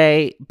single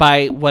day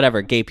by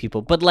whatever gay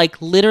people, but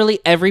like literally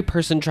every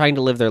person trying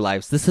to live their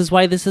lives. This is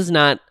why this is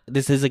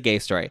a gay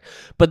story,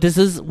 but this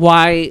is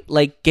why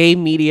like gay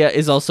media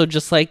is also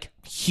just like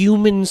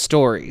human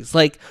stories.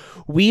 Like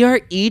we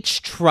are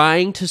each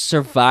trying to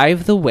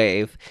survive the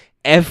wave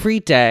every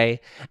day,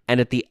 and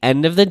at the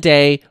end of the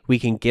day we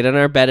can get in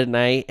our bed at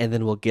night, and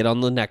then we'll get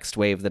on the next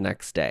wave the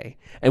next day.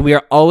 And we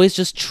are always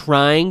just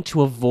trying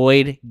to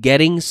avoid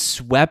getting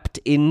swept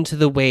into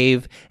the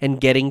wave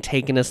and getting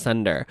taken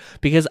asunder,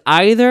 because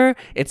either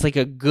it's like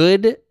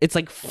it's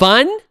like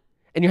fun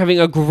and you're having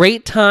a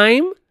great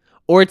time,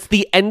 or it's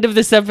the end of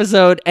this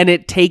episode and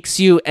it takes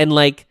you and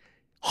like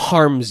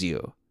harms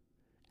you.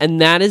 And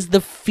that is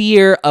the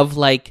fear of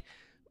like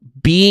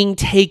being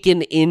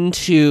taken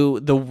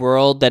into the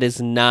world that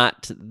is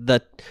not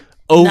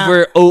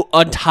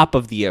on top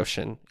of the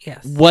ocean.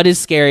 Yes. What is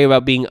scary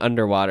about being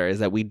underwater is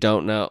that we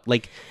don't know.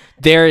 Like,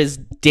 there is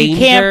danger. You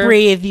can't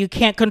breathe. You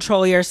can't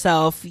control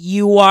yourself.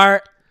 You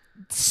are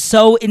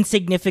so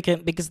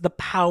insignificant because the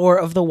power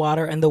of the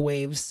water and the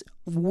waves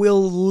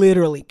will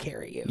literally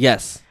carry you.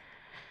 Yes.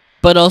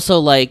 But also,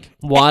 like,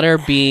 water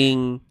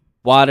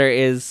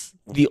is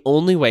the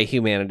only way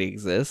humanity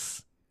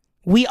exists.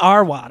 We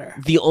are water.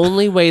 The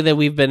only way that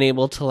we've been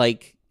able to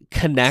like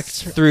connect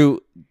through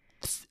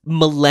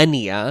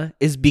millennia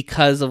is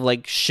because of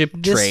like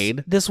ship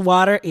trade. This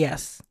water,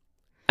 yes.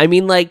 I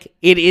mean, like,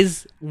 it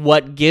is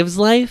what gives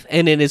life,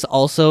 and it is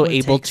also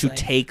able to life.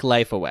 take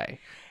life away.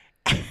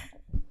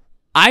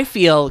 I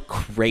feel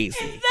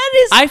crazy.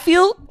 I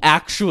feel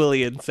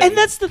actually insane. And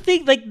that's the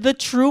thing, like the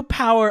true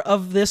power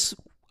of this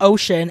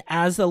ocean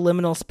as a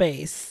liminal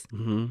space,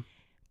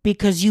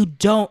 because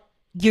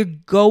you're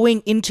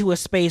going into a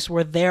space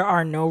where there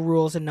are no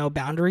rules and no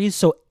boundaries,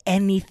 so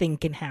anything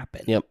can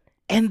happen. Yep.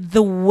 And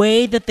the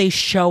way that they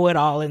show it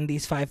all in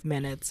these 5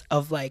 minutes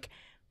of like,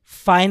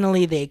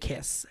 finally they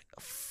kiss.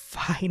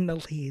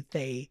 Finally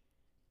they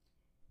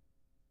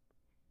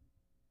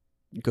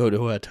go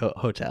to a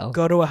hotel.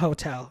 Go to a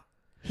hotel.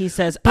 He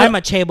says, I'm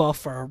a chaebol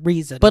for a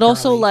reason. But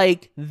also, girly.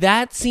 like,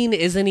 that scene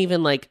isn't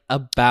even like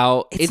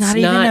about... It's not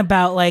even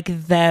about like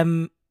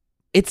them...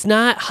 It's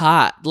not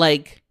hot.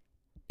 Like,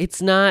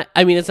 it's not...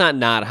 I mean, it's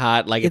not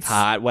hot. Like, it's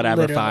hot,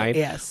 whatever, fine.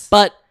 Yes.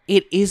 But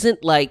it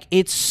isn't like...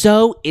 It's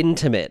so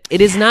intimate.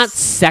 It is not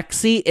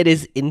sexy. It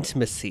is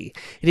intimacy.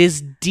 It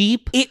is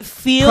deep,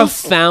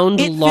 profound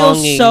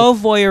longing. It feels so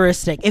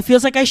voyeuristic. It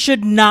feels like I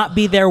should not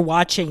be there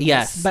watching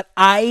this. But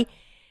I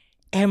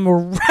am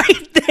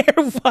right there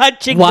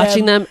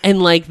watching them.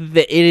 And like,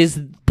 it is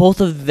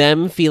both of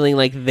them feeling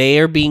like they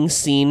are being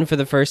seen for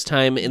the first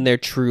time in their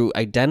true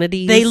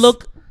identities. They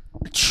look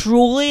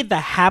truly the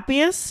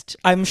happiest,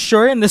 I'm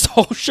sure, in this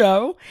whole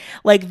show.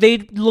 Like, they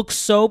look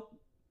so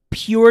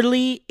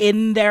purely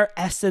in their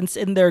essence,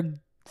 in their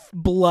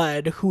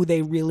blood, who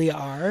they really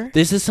are.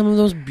 This is some of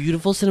the most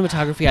beautiful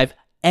cinematography I've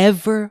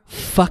ever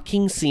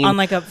fucking seen. On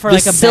like a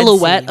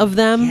silhouette of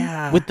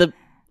them with the...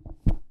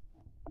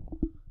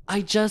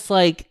 I just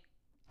like...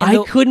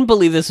 I couldn't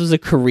believe this was a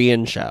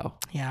Korean show.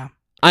 Yeah.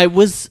 I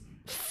was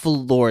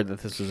floored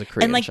that this was a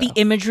Korean show. And like, the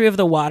imagery of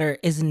the water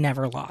is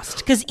never lost.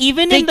 Because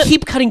even they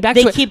keep cutting back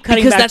to it.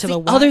 Because that's the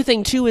other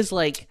thing too, is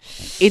like,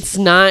 it's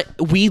not...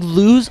 We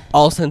lose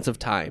all sense of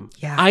time.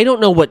 Yeah. I don't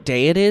know what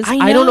day it is.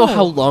 I don't know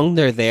how long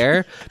they're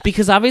there.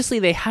 Because obviously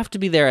they have to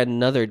be there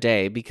another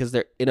day because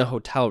they're in a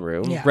hotel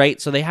room, right?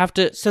 So they have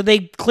to... So they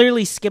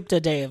clearly skipped a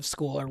day of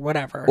school or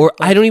whatever. Or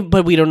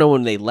but we don't know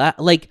when they left.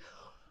 Like...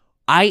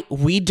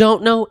 we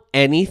don't know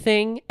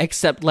anything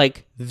except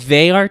like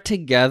they are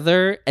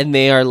together and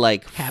they are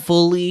like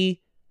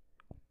fully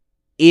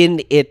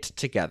in it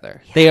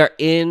together. Yeah. They are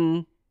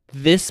in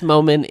this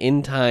moment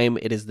in time.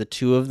 It is the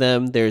two of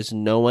them. There's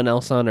no one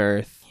else on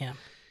earth. Yeah.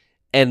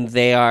 And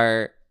they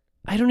are,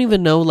 I don't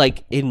even know,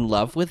 like, in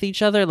love with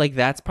each other. Like,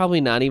 that's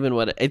probably not even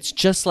what it's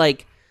just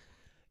like,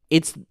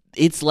 it's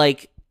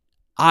like,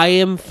 I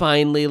am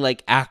finally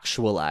like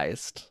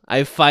actualized.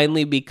 I've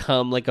finally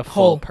become like a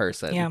full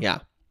person. Yeah.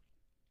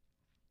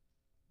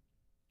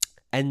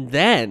 And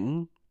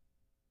then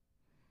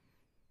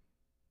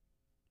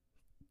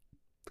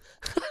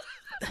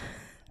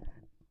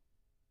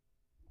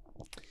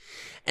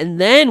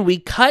we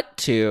cut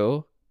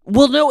to...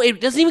 Well, no, it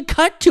doesn't even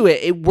cut to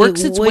it. It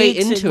works its way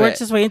into it. It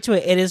works its way into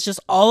it. It is just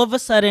all of a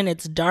sudden,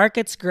 it's dark,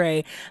 it's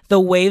gray, the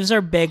waves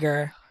are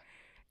bigger,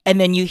 and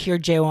then you hear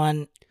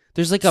Jaewon.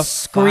 There's like a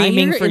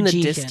screaming in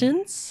the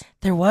distance?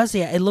 There was,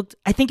 yeah. It looked...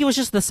 I think it was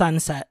just the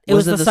sunset. It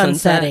was the sun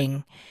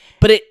setting.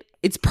 But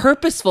it's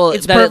purposeful.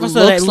 It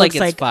looks like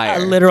it's fire.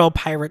 A literal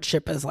pirate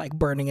ship is like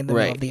burning in the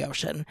middle of the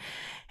ocean.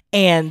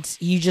 And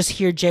you just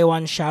hear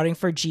Jaewon shouting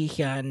for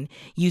Jihyun.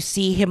 You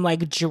see him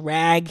like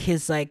drag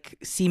his like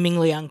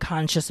seemingly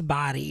unconscious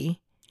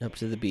body up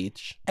to the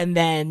beach. And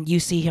then you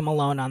see him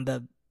alone on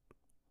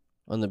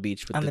the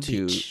beach with the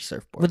two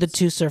surfboards. With the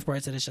two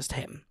surfboards, and it's just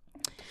him.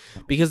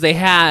 Because they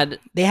had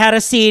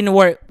a scene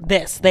where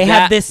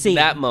had this scene.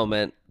 That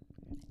moment.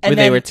 And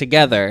where they were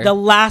together. The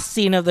last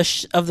scene of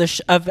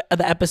the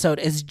episode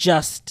is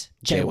just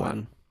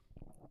Jaewon.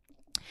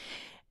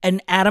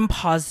 And Adam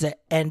paused it,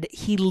 and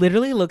he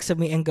literally looks at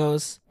me and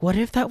goes, "What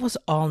if that was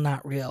all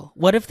not real?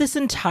 What if this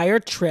entire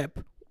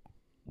trip?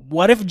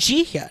 What if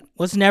Jihyun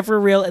was never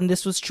real, and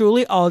this was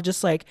truly all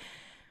just like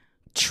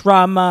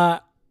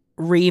trauma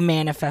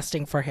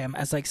remanifesting for him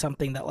as like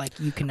something that like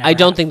you can never I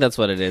don't have. think that's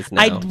what it is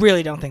now. I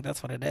really don't think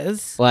that's what it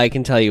is. Well, I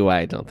can tell you why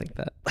I don't think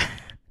that.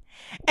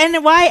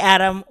 And why,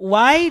 Adam?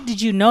 Why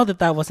did you know that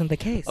that wasn't the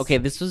case? Okay,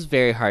 this was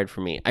very hard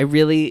for me.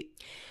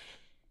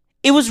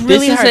 It was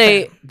really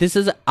hard.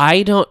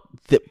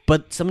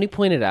 But somebody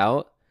pointed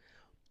out,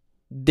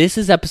 this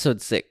is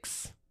episode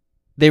 6.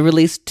 They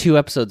released 2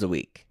 episodes a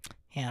week.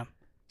 Yeah.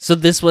 So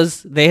this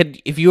was,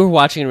 if you were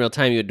watching in real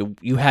time,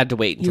 you had to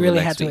wait until You really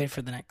the next had to week. wait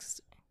for the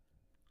next.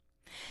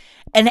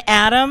 And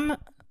Adam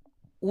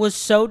was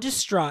so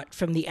distraught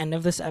from the end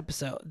of this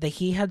episode that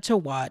he had to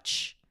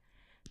watch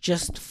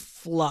just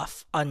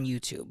fluff on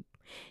YouTube.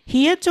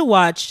 He had to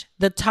watch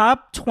the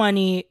top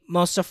 20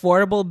 most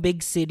affordable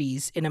big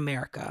cities in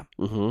America.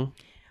 Mm-hmm.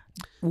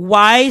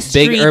 Why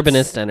streets... Big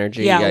urbanist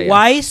energy. Yeah.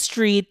 Why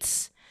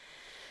streets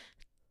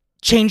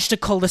changed to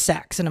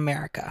cul-de-sacs in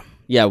America.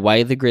 Yeah,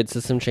 why the grid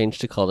system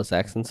changed to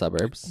cul-de-sacs in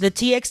suburbs. The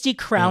TXT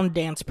Crown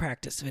dance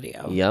practice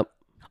video. Yep.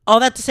 All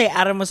that to say,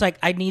 Adam was like,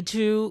 I need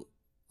to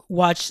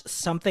watch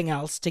something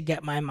else to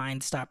get my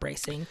mind stop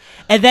racing.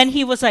 And then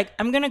he was like,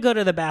 I'm going to go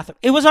to the bathroom.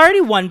 It was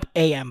already 1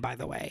 a.m., by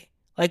the way.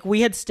 Like,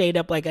 we had stayed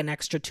up like an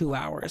extra 2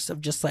 hours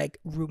of just like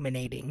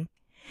ruminating.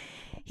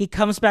 He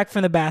comes back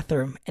from the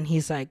bathroom and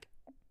he's like,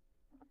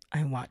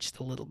 I watched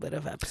a little bit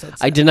of episode 7.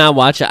 I did not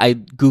watch it. I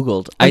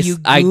Googled. Oh,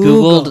 I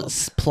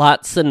Googled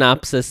plot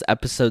synopsis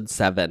episode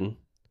 7.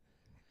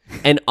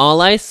 And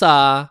all I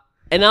saw,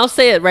 and I'll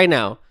say it right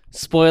now,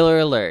 spoiler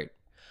alert.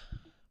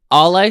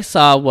 All I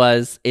saw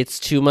was it's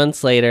 2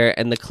 months later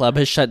and the club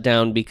has shut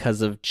down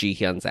because of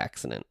Ji-hyun's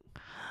accident.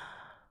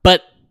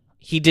 But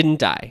he didn't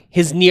die.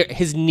 His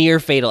near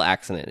fatal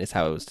accident is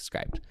how it was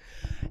described.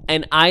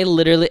 And I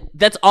literally,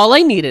 that's all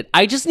I needed.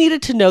 I just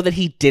needed to know that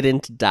he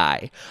didn't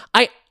die.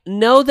 I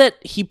know that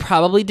he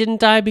probably didn't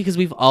die because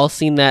we've all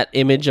seen that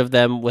image of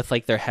them with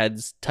like their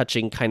heads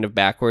touching kind of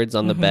backwards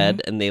on the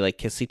bed and they like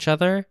kiss each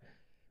other.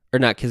 Or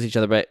not kiss each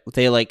other, but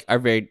they like are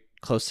very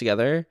close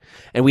together.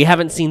 And we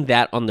haven't seen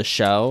that on the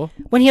show.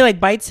 When he like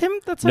bites him?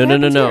 That's what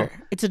happens No. here?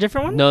 It's a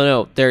different one?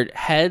 No. Their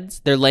heads,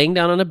 they're laying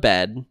down on a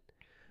bed,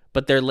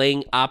 but they're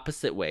laying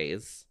opposite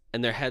ways.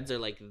 And their heads are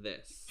like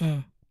this.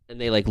 And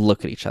they like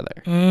look at each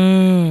other.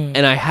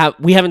 And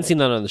we haven't seen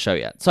that on the show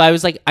yet. So I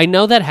was like, I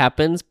know that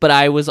happens, but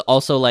I was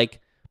also like,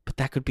 but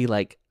that could be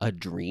like a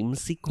dream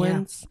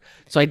sequence. Yeah.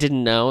 So I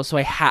didn't know. So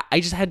I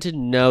just had to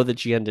know that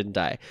Ji-hyun didn't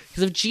die.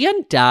 Because if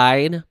Ji-hyun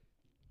died,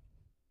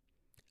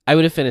 I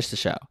would have finished the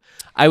show.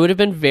 I would have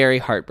been very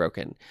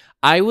heartbroken.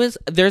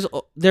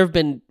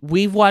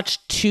 We've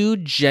watched 2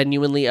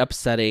 genuinely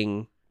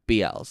upsetting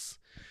BLs,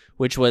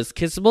 which was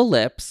Kissable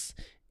Lips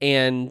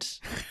and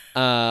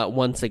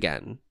Once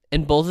Again.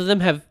 And both of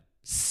them have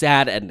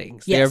sad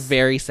endings. Yes. They are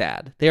very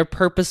sad. They are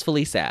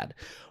purposefully sad.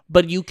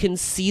 But you can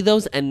see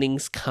those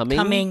endings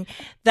coming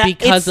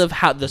because of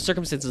how the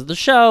circumstances of the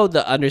show,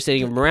 the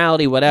understanding of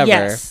morality, whatever.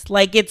 Yes,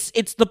 like it's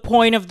the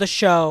point of the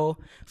show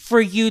for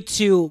you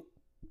to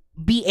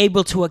be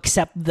able to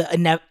accept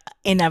the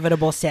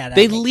inevitable sad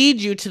They ending.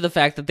 lead you to the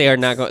fact that they are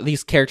not going.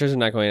 These characters are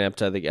not going up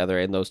together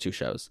in those 2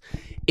 shows.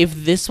 If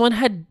this one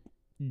had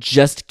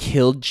just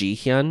killed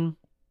Ji-hyun,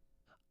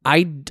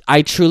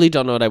 I truly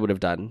don't know what I would have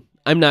done.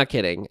 I'm not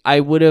kidding.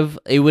 It would have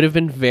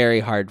been very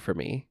hard for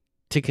me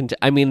to continue.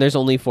 I mean, there's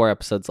only 4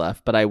 episodes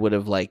left, but I would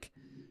have like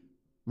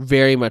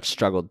very much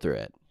struggled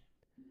through it.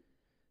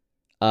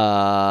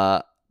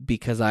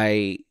 Because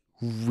I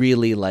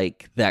really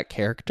like that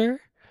character.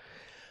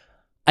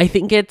 I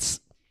think it's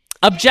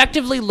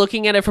objectively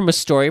looking at it from a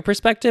story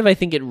perspective. I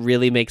think it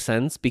really makes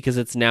sense because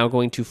it's now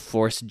going to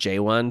force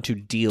Jaewon to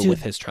deal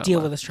with his trauma.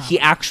 He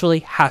actually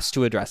has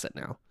to address it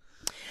now.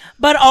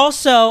 But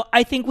also,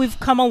 I think we've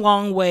come a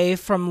long way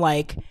from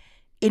like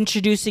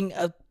introducing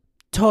a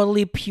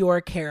totally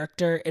pure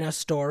character in a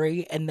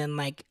story and then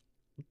like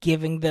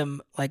giving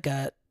them like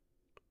a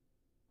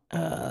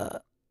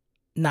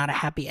not a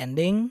happy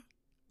ending,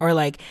 or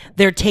like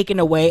they're taken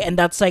away, and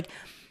that's like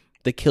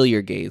the kill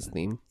your gaze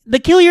theme. The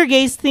kill your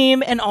gaze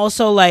theme, and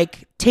also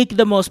like take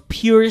the most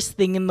purest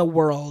thing in the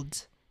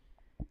world,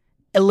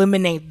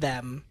 eliminate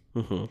them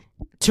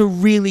to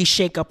really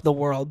shake up the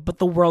world, but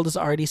the world is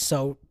already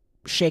so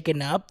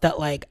shaken up that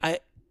like I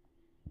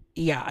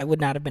would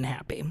not have been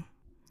happy.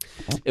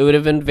 It would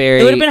have been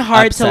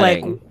hard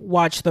upsetting to like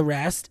watch the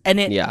rest, and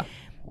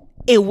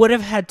it would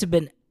have had to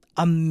been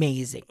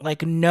amazing.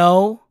 Like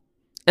no,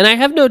 and I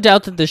have no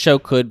doubt that the show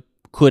could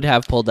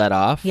have pulled that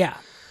off. Yeah,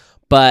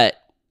 but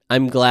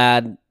I'm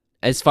glad,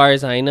 as far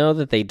as I know,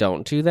 that they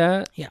don't do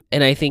that. Yeah,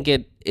 and I think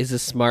it is a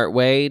smart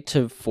way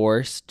to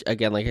force,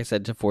 again, like I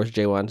said, to force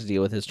Jaewon to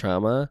deal with his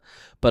trauma,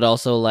 but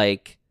also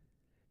like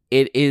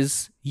it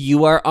is,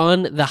 you are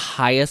on the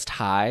highest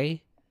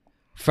high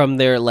from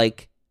their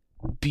like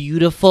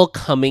beautiful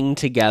coming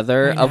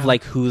together of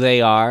like who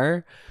they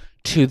are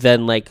to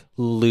then like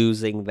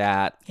losing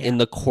that in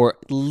the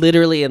court,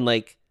 literally in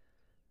like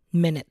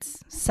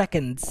minutes,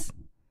 seconds.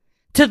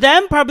 To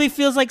them probably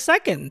feels like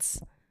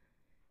seconds.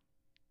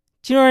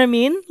 Do you know what I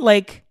mean?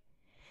 Like,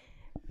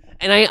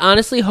 And I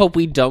honestly hope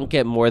we don't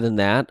get more than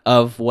that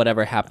of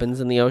whatever happens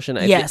in the ocean.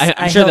 Yes, I'm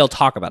I sure hope- they'll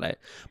talk about it,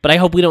 but I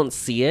hope we don't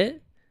see it.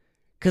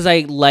 Because I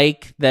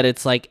like that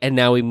it's like, and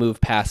now we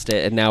move past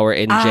it, and now we're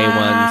in J1's.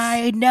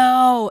 I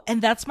know.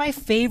 And that's my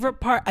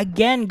favorite part.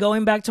 Again,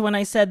 going back to when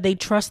I said they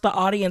trust the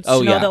audience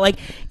to know that, like,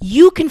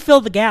 you can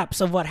fill the gaps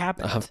of what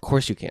happened. Of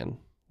course you can.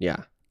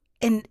 Yeah.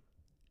 And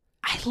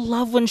I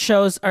love when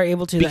shows are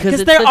able to do that. Because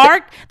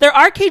Because there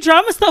are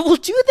K-dramas that will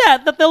do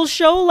that they'll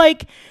show,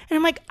 like, and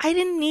I'm like, I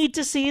didn't need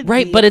to see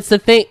Right, but it's the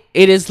thing.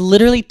 It is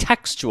literally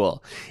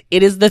textual.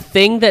 It is the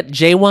thing that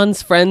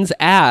Jaewon's friends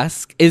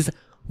ask is,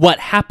 what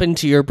happened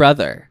to your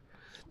brother?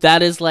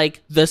 That is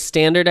like the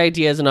standard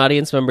idea as an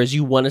audience member is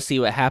you want to see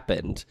what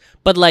happened.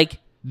 But like,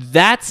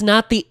 that's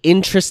not the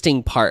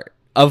interesting part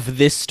of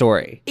this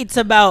story. It's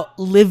about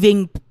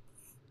living,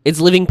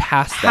 It's living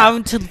past that.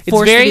 having to It's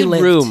force to very be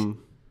lived.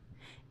 Room.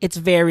 It's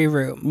very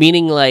Room.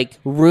 Meaning like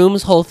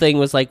Room's whole thing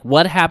was like,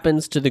 what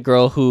happens to the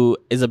girl who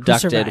is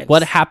abducted? survives.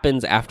 What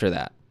happens after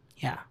that?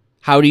 Yeah.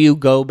 How do you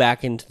go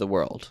back into the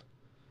world?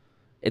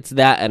 It's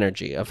that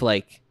energy of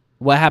like,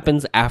 what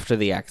happens after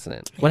the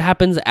accident? What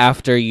happens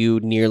after you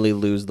nearly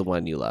lose the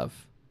one you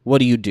love? What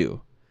do you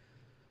do?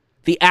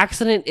 The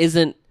accident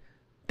isn't...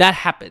 That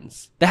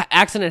happens. The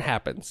accident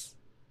happens.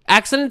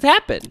 Accidents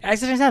happen.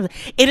 Accidents happen.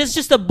 It is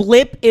just a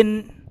blip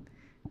in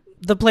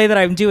the play that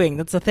I'm doing.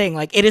 That's the thing.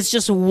 Like, it is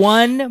just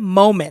one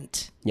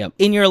moment Yep.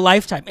 in your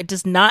lifetime. It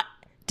does not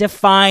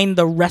define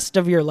the rest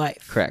of your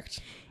life. Correct.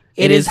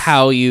 It It is is-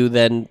 how you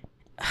then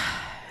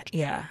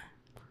Yeah.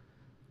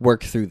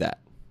 work through that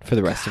for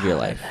the rest of your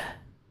life.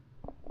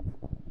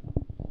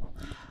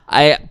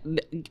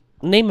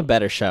 Name a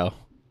better show.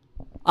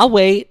 I'll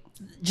wait.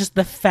 Just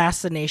the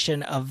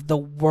fascination of the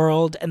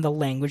world and the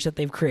language that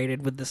they've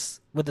created with this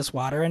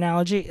water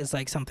analogy is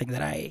like something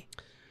that I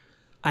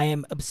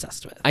am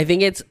obsessed with. I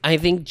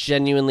think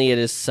genuinely it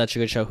is such a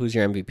good show. Who's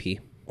your MVP?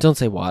 Don't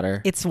say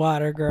water. It's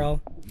water,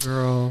 girl.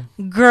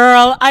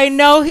 Girl. I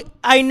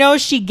know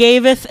she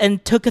gaveth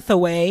and tooketh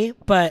away,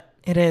 but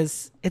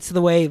it's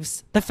the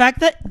waves. The fact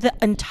that the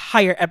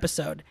entire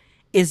episode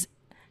is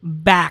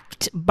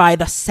backed by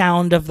the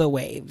sound of the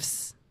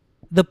waves,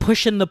 the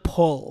push and the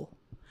pull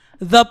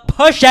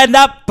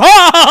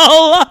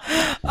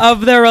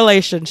of their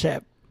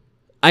relationship.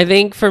 I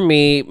think for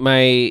me,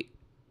 my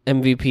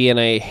MVP, and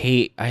I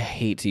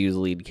hate to use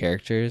lead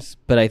characters,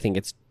 but I think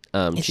it's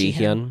Ji-hyun.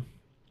 Ji-hyun.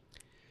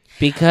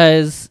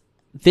 Because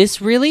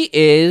this really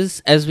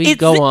is, as we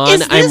go on,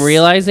 is I'm this-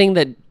 realizing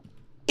that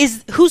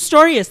Whose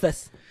story is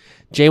this?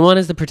 Jaewon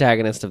is the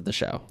protagonist of the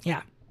show.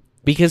 Yeah.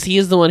 Because he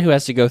is the one who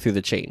has to go through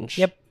the change.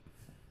 Yep.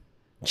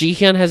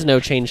 Ji-hyun has no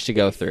change to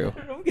go through.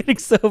 I'm getting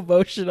so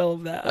emotional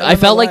of that. I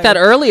felt like that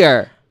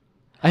earlier.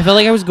 I felt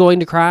like I was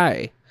going to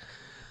cry.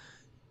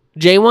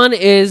 Jaewon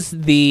is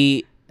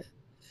the...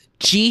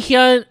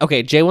 Ji-hyun...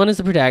 Okay, Jaewon is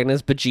the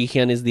protagonist, but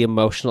Ji-hyun is the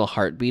emotional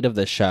heartbeat of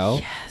the show.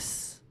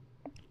 Yes.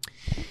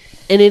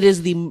 And it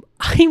is the...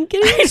 I'm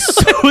getting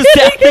so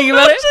sad thinking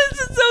about it.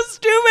 This is so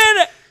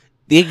stupid.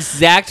 The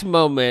exact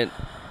moment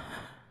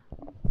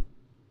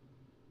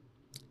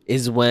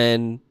is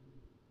when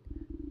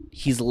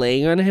he's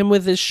laying on him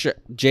with his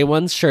shirt.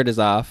 Jaewon's shirt is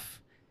off,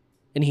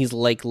 and he's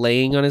like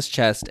laying on his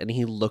chest, and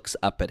he looks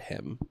up at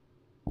him.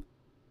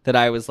 That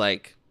I was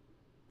like,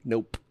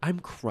 nope, I'm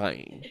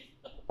crying.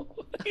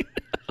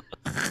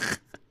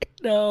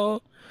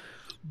 No.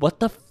 What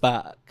the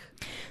fuck?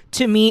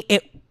 To me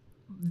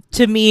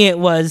it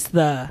was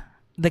the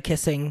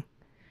kissing.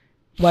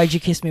 Why'd you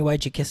kiss me?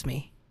 Why'd you kiss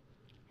me?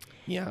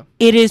 Yeah.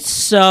 It is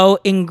so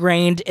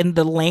ingrained in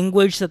the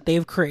language that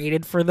they've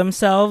created for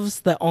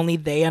themselves that only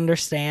they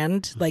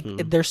understand. Like,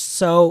 they're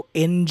so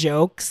in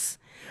jokes,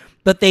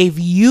 but they've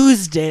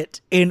used it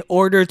in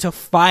order to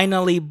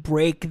finally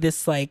break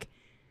this like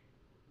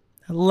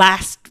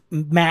last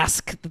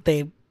mask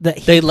that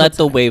he They let puts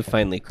the on. wave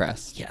finally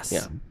crest. Yes.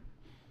 Yeah.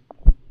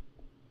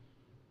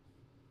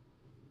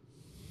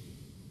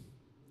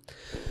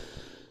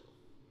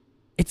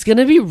 It's going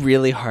to be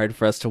really hard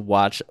for us to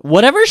watch.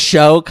 Whatever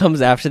show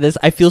comes after this,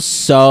 I feel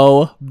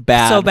so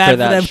bad so bad for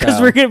that them because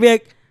show. we're gonna be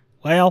like,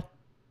 well,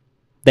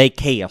 They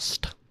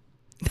cast.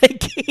 they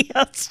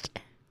chaos.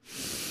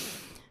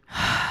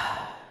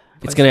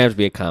 It's going to have to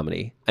be a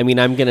comedy. I mean,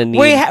 I'm going to need...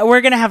 We're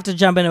gonna have to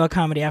jump into a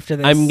comedy after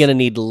this. I'm going to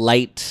need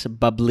light,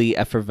 bubbly,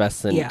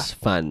 effervescent Yeah.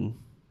 fun.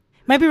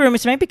 Might be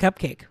Rumors. Might be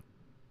Cupcake.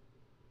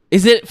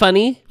 Is it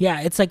funny?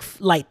 Yeah, it's like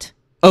light.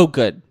 Oh,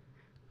 good.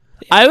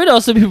 I would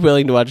also be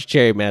willing to watch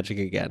Cherry Magic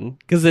again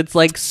because it's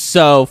like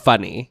so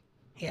funny.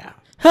 Yeah.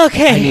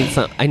 Okay.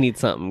 I need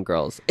something,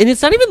 girls. And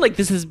it's not even like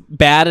this is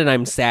bad and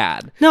I'm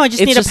sad. No, I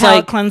just It's need a just palate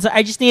like- cleanser.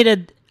 I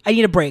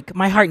need a break.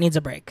 My heart needs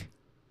a break.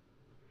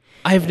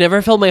 I've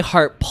never felt my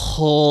heart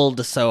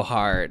pulled so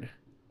hard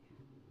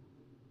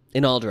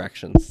in all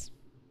directions.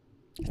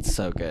 It's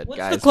so good, What's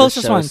guys. the This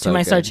closest show one is to so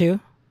My Star good. 2?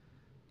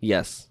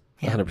 Yes,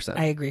 100%.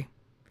 I agree.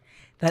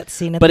 That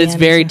scene at But the it's end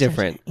very is My Star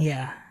different. 2.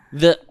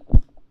 Yeah.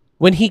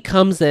 When he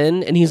comes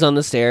in and he's on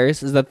the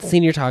stairs, is that the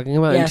scene you're talking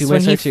about? Yes, in 2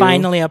 when My he Star 2?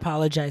 finally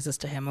apologizes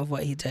to him of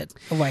what he did,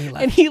 of why he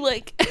left. And he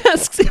like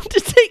asks him to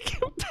take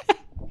him back.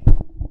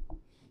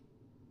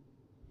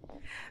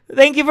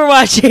 Thank you for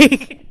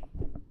watching.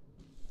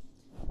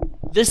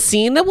 The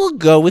scene that will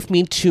go with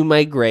me to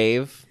my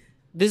grave,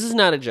 this is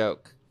not a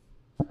joke,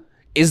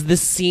 is the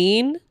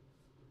scene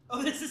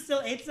Oh, this is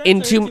still 8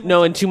 cents?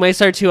 in To My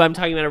Star 2, I'm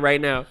talking about it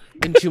right now.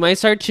 In To My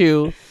Star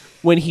 2,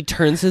 when he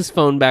turns his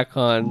phone back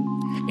on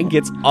and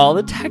gets all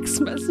the text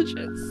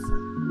messages.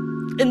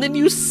 And then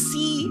you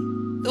see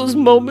those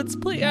moments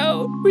play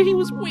out where he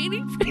was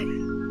waiting for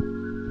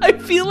you. I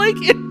feel like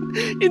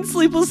in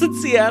Sleepless in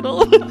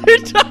Seattle, they're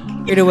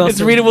talking. Rita Wilson.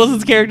 It's Rita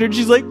Wilson's character, and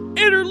she's like, and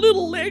her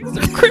little legs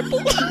are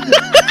crippled.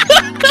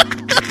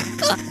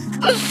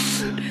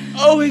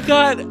 Oh my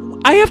god.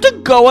 I have to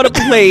go on a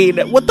plane.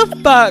 What the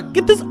fuck?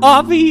 Get this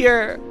off of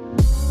here.